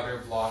take your other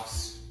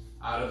blocks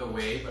out of the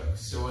way, but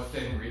still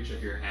within reach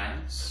of your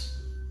hands,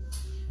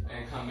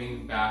 and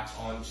coming back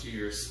onto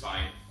your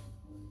spine.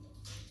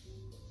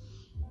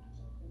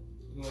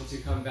 And once you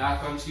come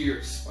back onto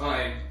your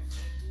spine,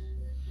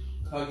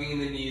 hugging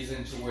the knees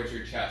in towards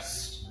your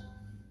chest.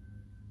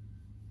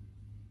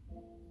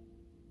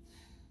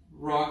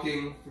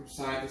 Rocking from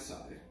side to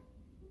side.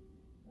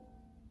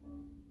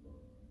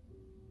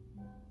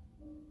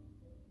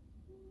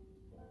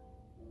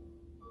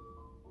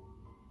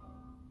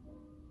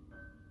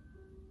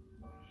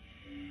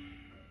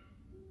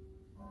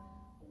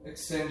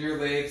 Extend your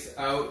legs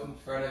out in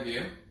front of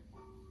you.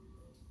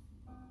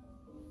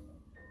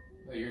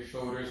 Let your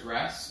shoulders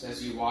rest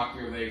as you walk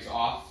your legs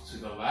off to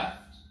the left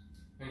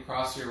and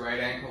cross your right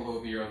ankle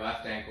over your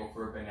left ankle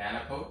for a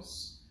banana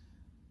pose.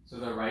 So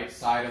the right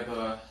side of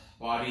the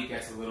body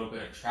gets a little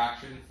bit of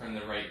traction from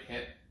the right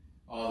hip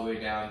all the way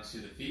down to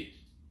the feet.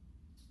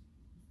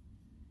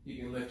 You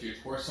can lift your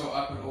torso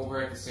up and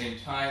over at the same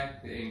time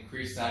to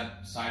increase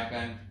that side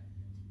bend,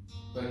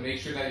 but make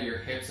sure that your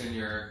hips and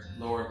your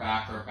lower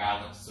back are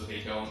balanced so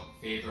they don't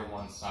favor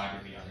one side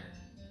or the other.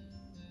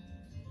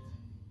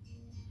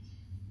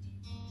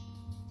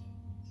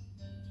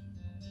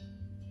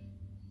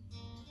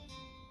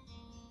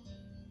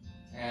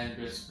 And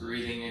just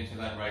breathing into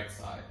that right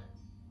side.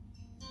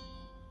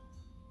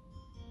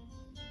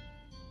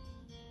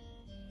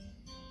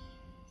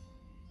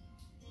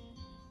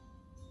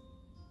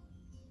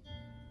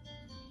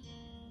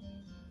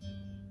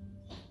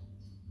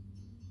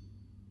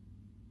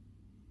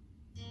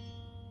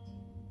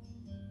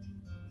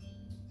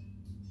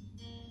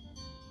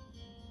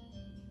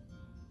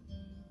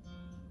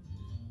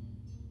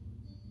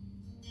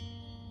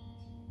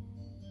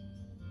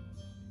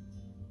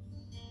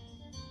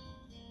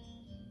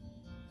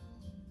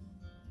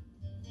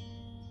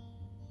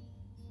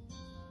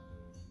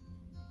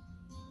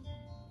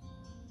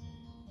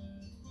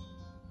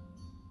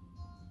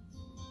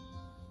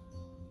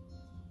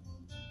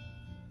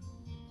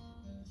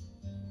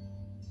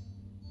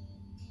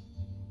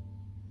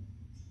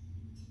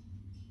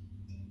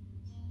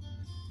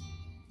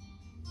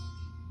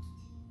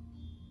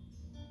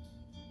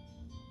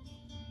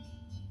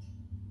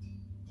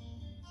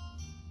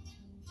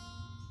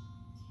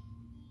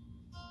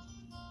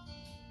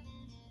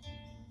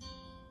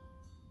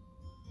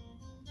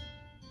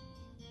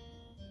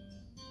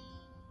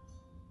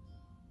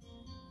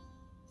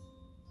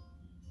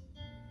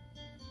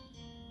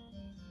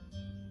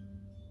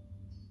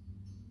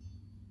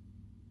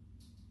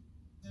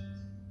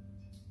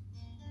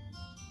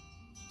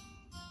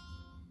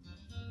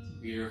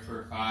 Be here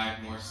for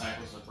 5 more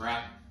cycles of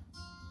breath.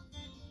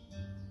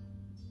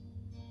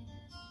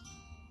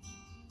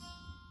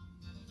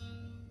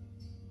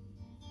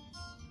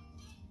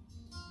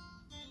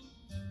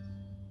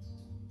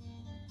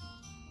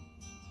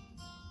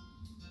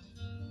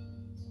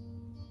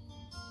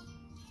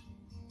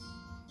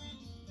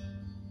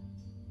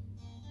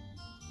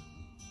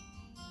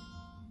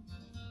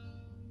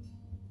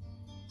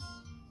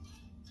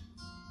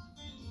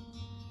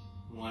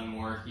 One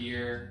more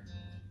here.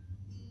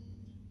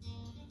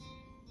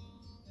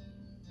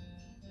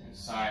 And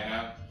side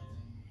up.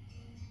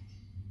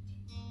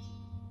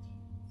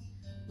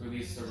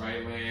 Release the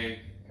right leg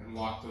and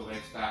walk the legs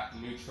back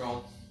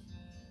neutral.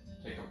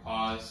 Take a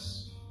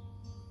pause.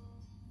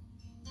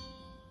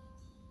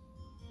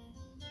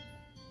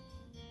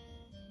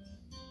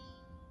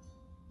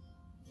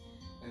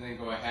 And then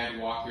go ahead,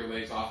 walk your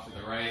legs off to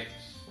the right.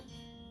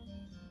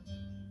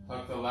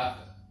 Hook the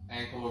left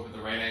ankle over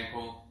the right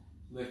ankle.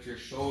 Lift your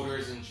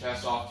shoulders and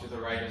chest off to the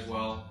right as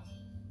well.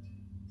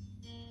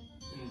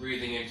 And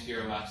breathing into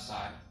your left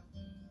side.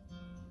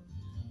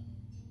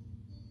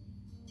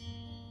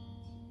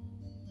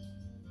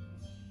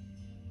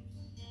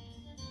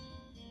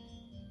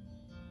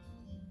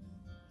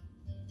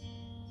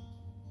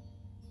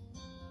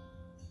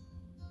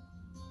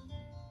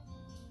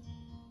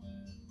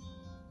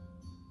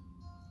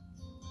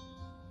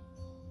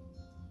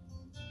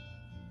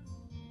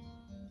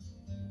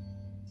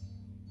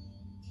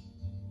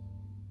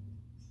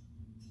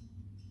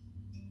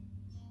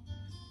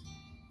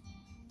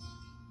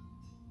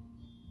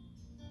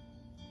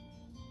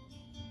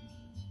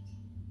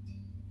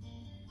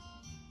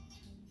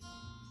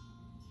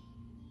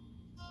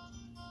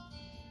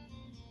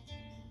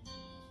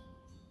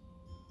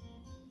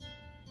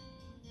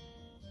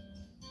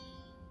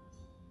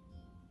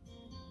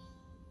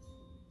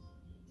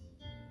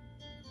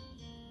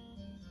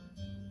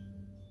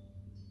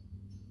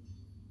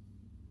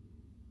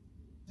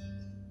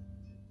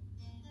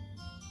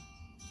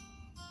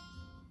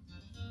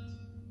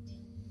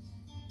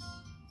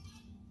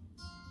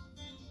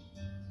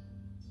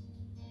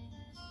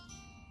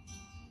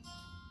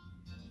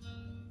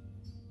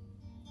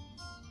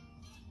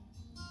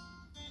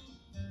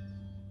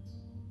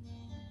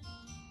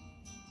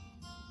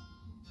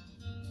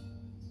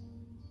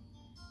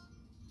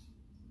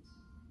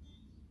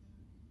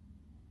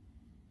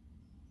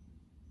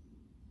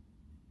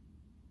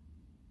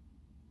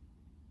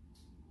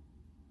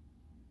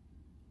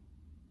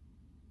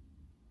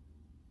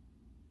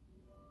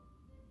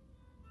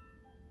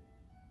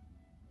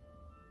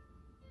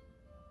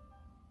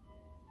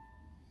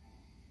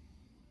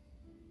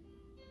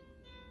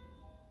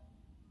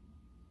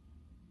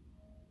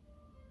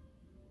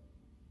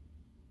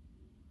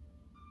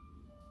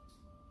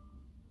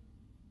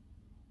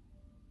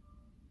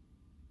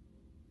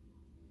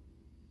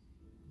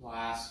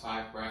 Last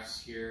 5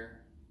 breaths here.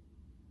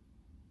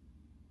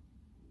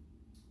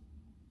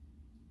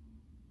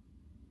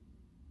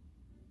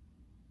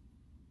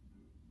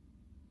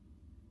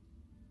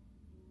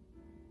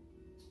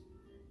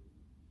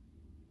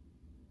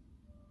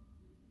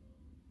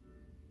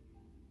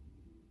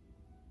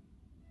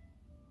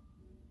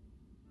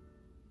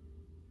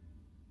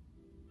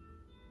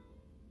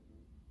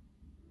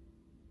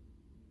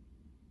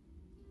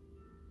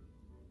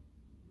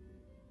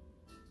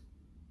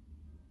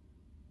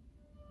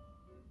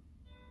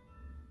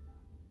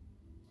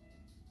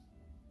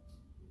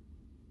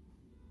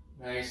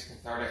 Nice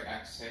cathartic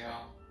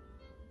exhale.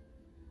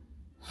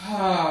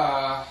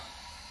 And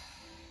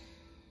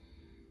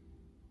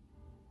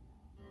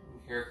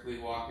carefully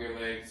walk your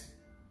legs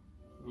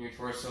and your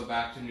torso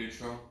back to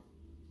neutral.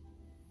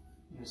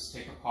 And just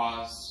take a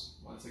pause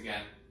once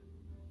again.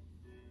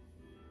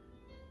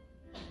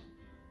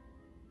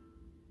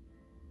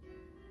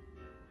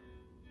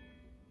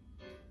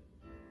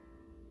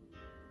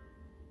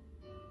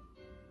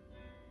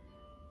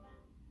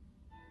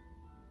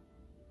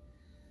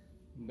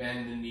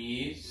 Bend the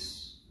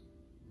knees,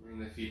 bring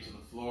the feet to the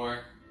floor,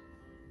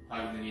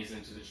 hug the knees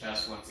into the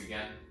chest once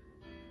again.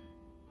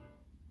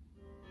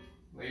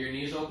 Let your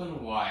knees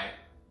open wide.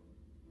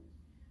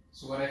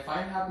 So what I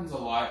find happens a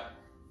lot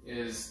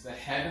is the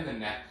head and the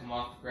neck come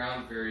off the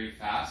ground very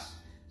fast.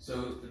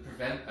 So to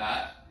prevent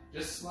that,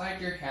 just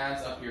slide your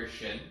hands up your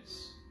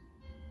shins,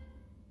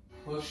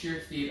 push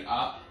your feet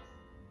up,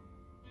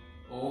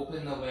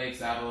 open the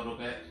legs out a little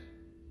bit,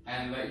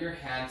 and let your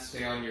hands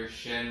stay on your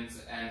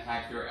shins and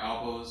have your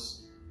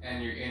elbows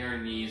and your inner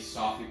knees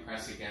softly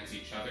press against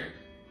each other,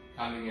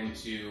 coming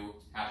into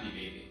happy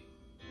baby.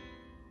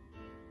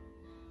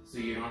 So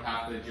you don't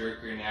have to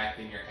jerk your neck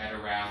and your head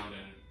around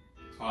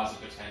and cause a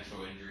potential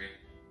injury.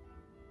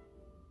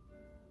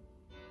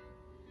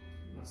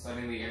 Just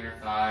letting the inner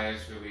thighs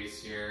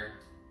release here.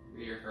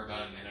 Be here for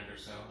about a minute or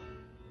so.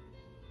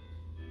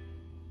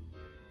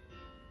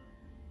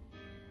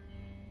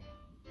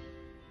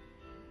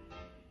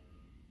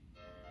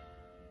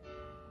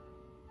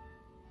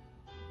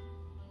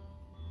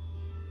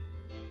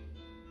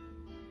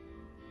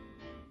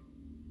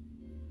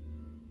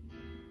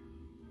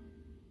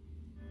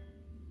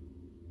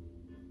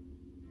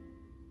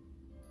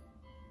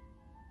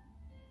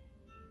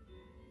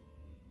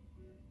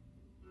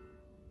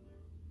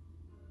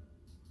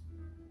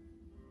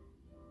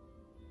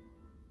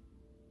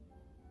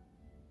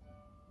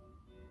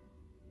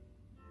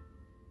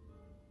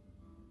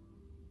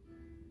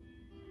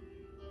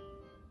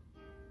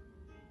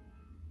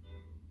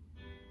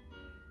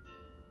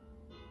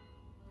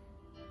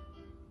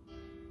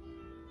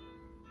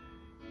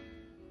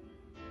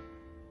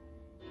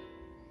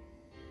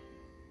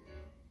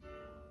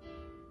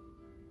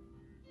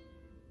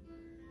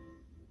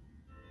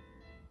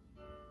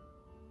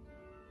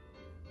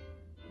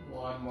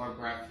 One more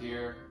breath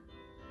here.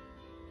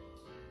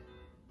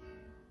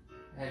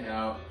 And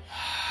out.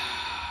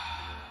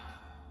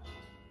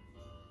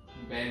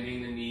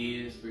 Bending the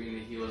knees, bringing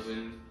the heels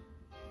in.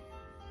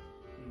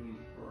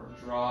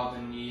 draw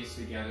the knees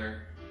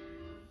together,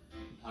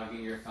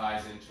 hugging your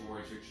thighs in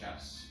towards your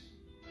chest.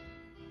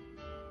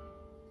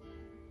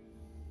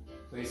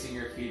 Placing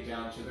your feet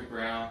down to the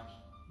ground,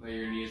 let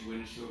your knees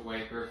windshield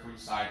wiper from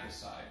side to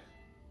side.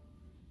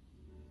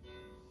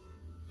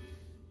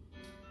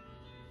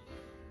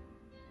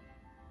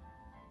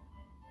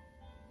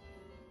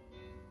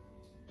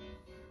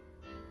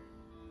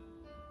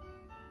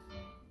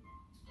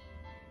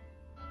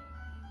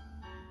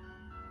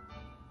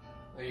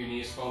 Let your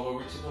knees fall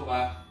over to the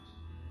left.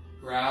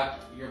 Grab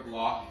your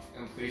block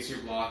and place your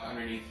block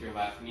underneath your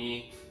left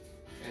knee.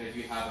 And if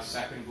you have a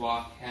second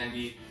block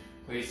handy,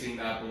 placing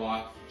that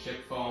block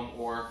chip foam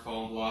or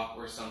foam block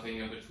or something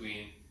in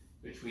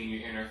between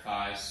your inner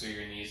thighs so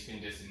your knees can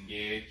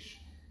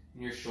disengage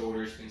and your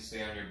shoulders can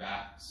stay on your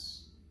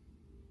backs.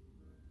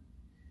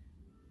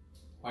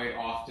 Quite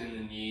often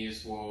the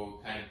knees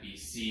will kind of be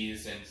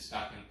seized and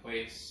stuck in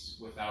place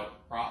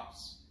without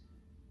props,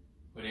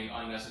 putting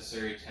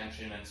unnecessary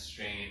tension and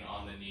strain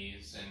on the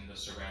knees and the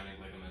surrounding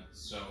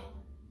ligaments. So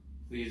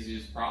please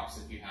use props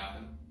if you have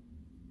them,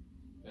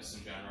 just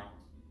in general.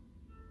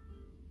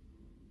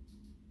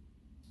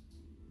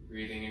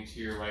 Breathing into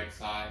your right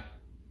side.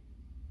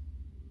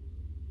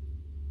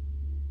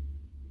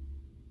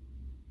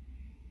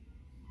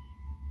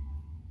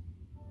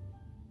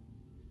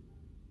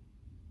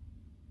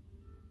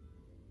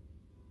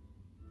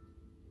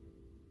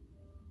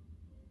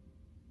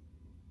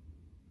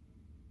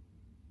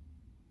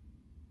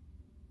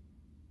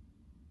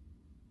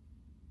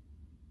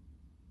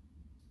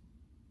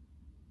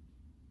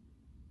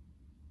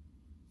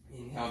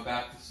 Inhale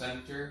back to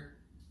center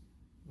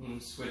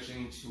and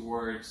switching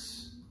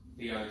towards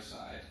the other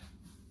side.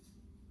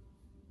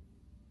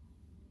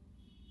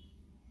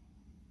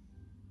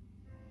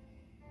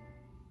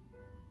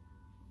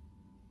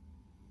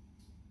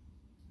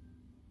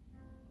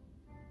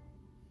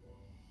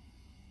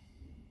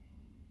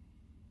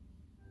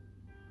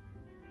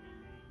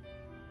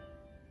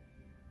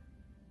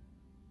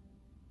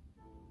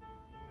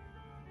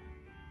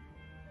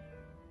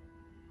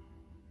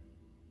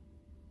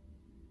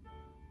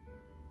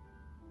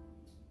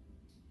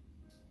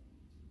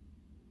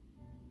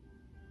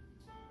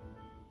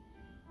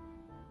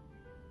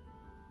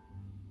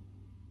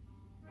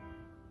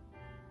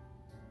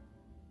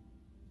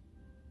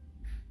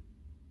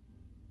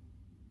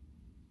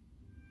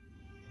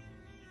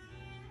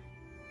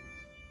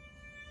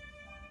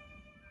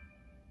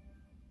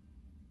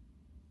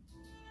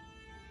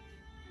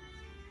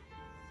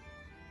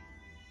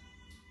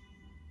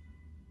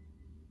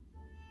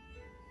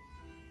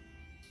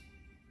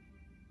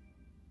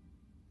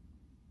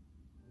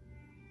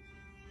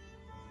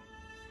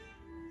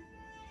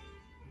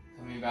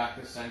 Coming back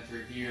to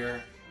center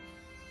here.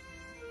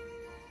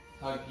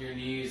 Hug your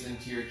knees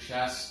into your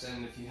chest,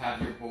 and if you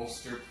have your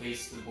bolster,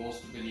 place the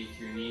bolster beneath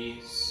your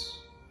knees.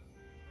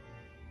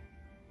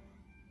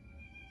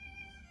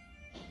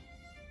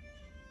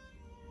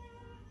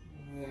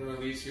 And then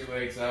release your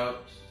legs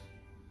out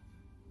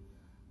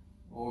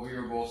over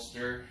your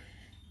bolster.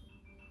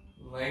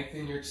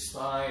 Lengthen your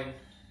spine.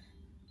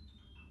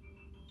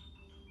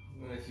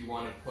 And if you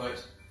want to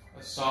put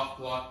a soft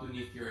block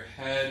beneath your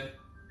head,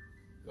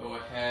 go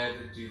ahead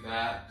and do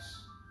that.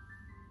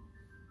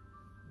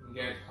 And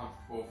get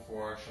comfortable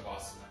for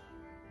Savasana.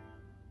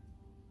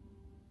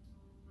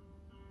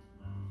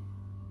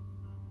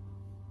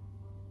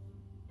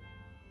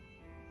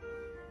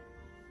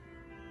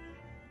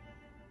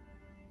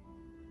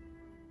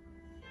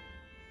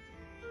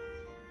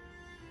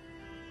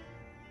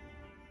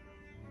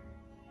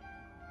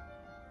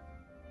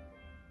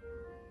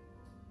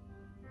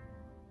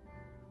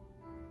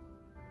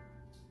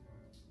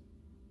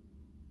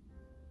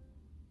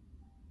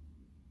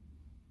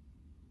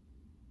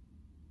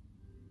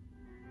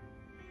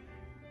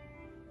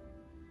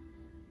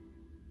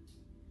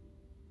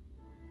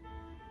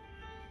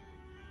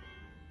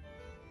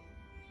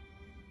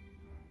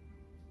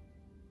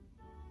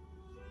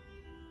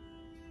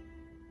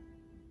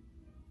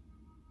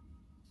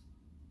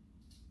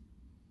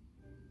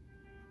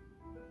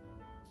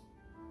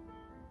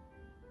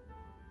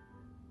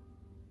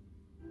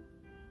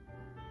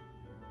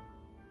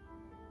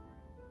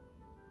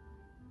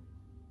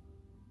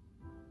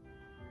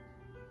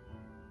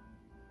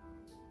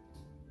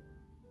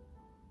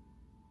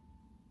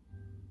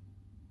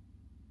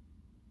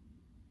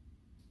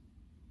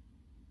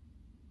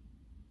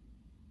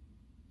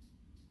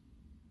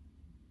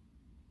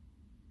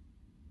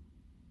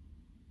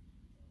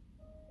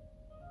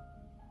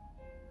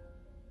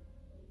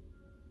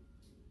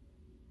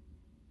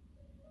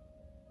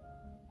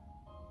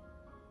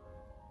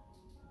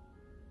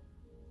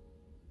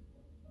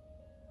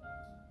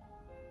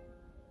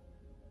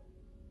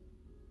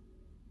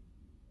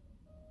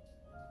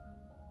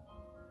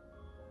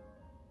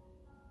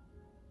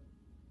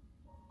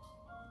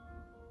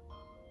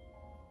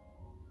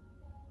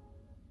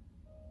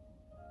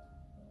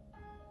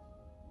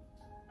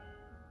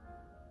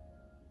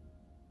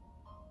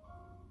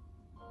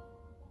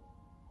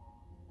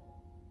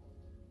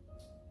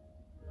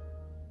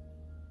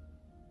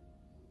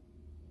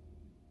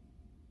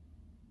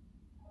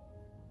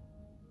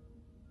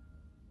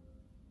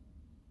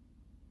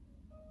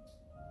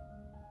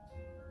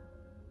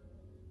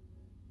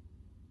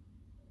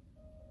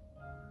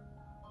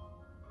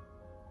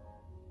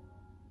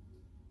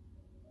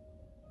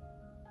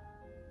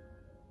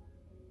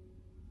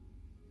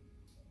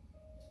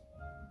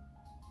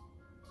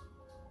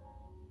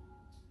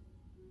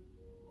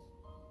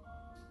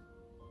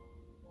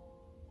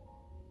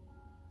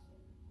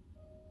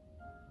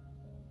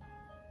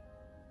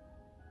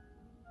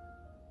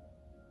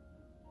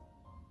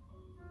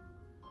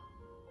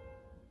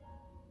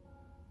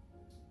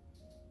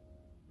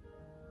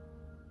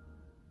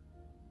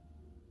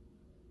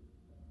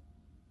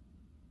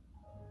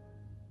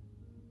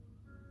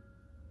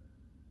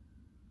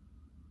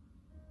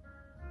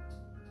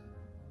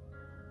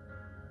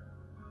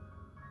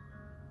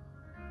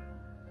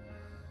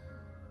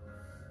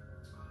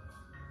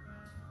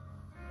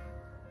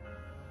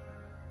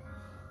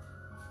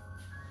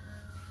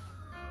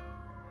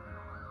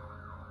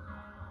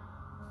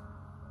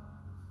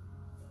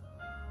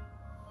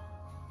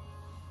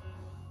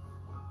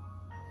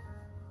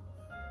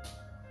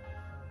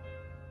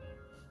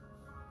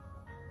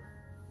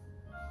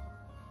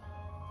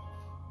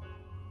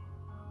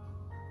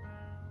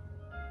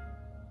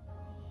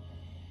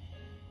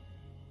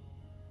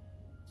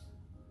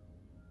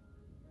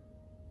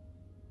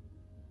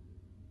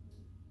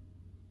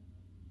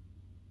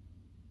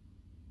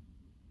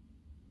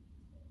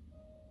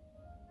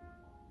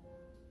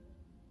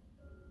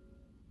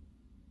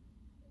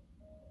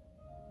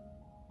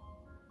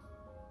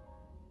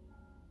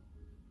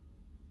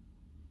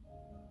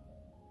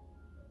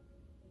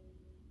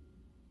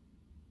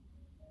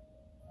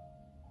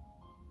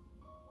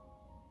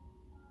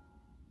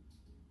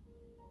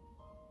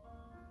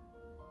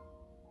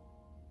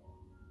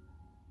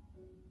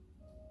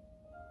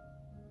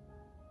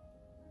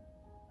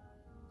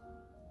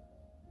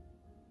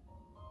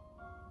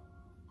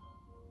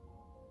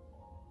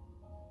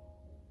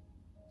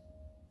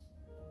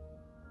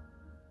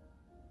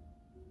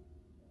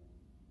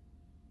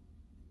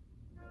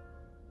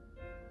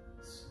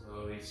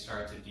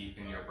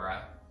 deepen your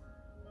breath.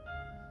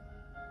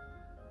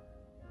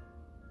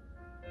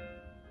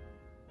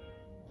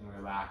 And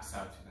relax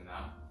out to the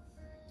mouth.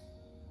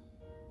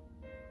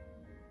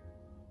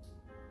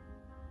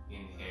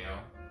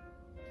 Inhale.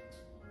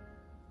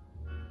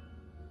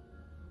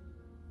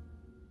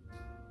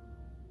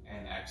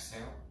 And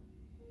exhale.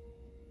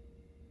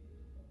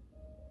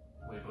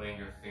 Wiggling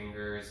your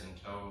fingers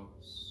and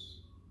toes,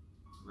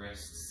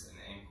 wrists and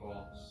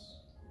ankles.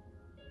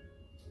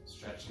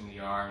 Stretching the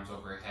arms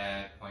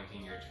overhead,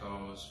 pointing your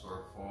toes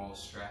for a full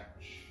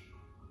stretch.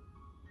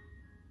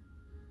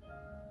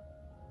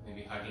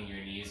 Maybe hugging your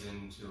knees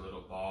into a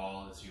little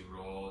ball as you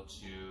roll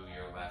to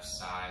your left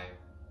side.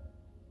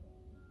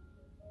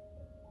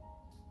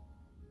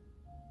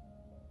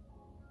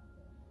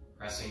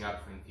 Pressing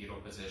up from fetal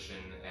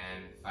position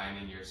and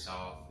finding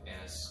yourself in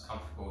a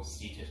comfortable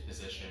seated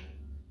position,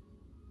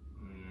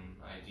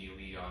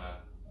 ideally on a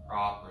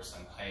prop or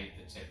some height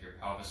that tip your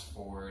pelvis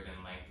forward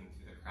and lengthen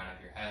through the crown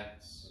of your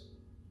heads.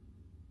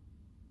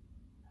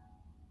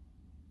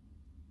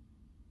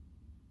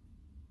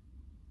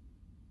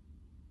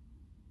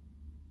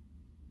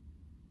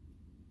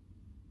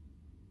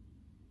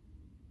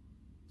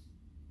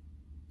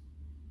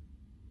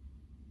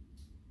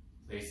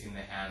 Placing the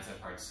hands at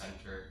heart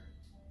center.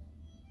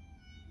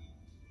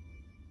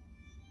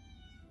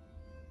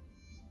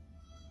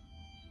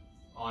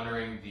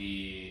 Honoring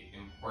the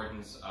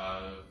importance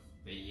of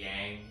the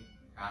yang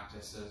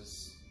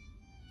practices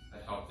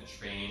that help to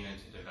train and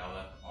to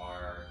develop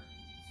our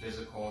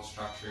physical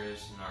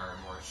structures and our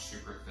more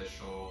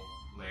superficial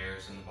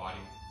layers in the body,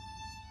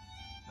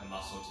 the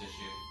muscle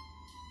tissue,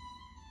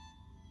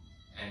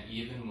 and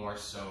even more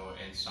so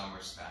in some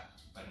respect,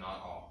 but not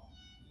all.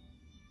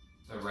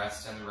 The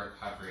rest and the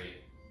recovery,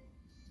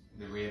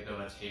 the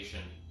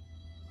rehabilitation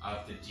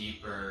of the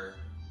deeper,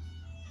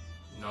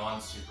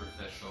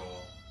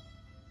 non-superficial,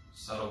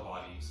 subtle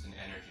bodies and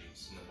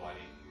energies in the body,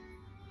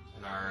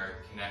 and our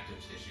connective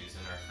tissues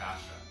and our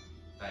fascia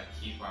that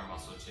keep our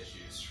muscle tissue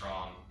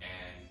strong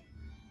and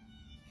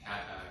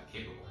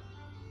capable.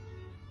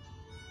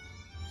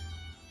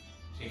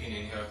 Take an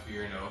inhale through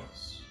your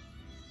nose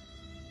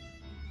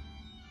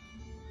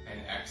and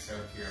exhale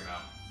through your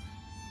mouth.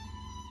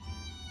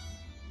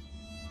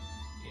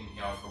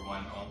 Inhale for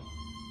 1 Om.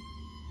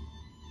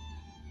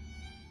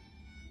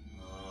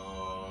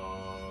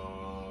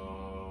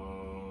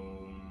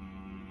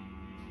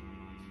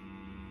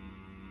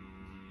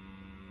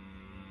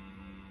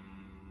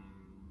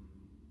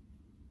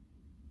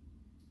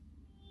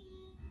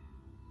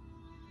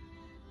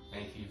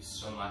 Thank you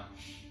so much.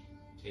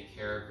 Take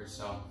care of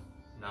yourself.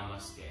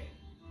 Namaste.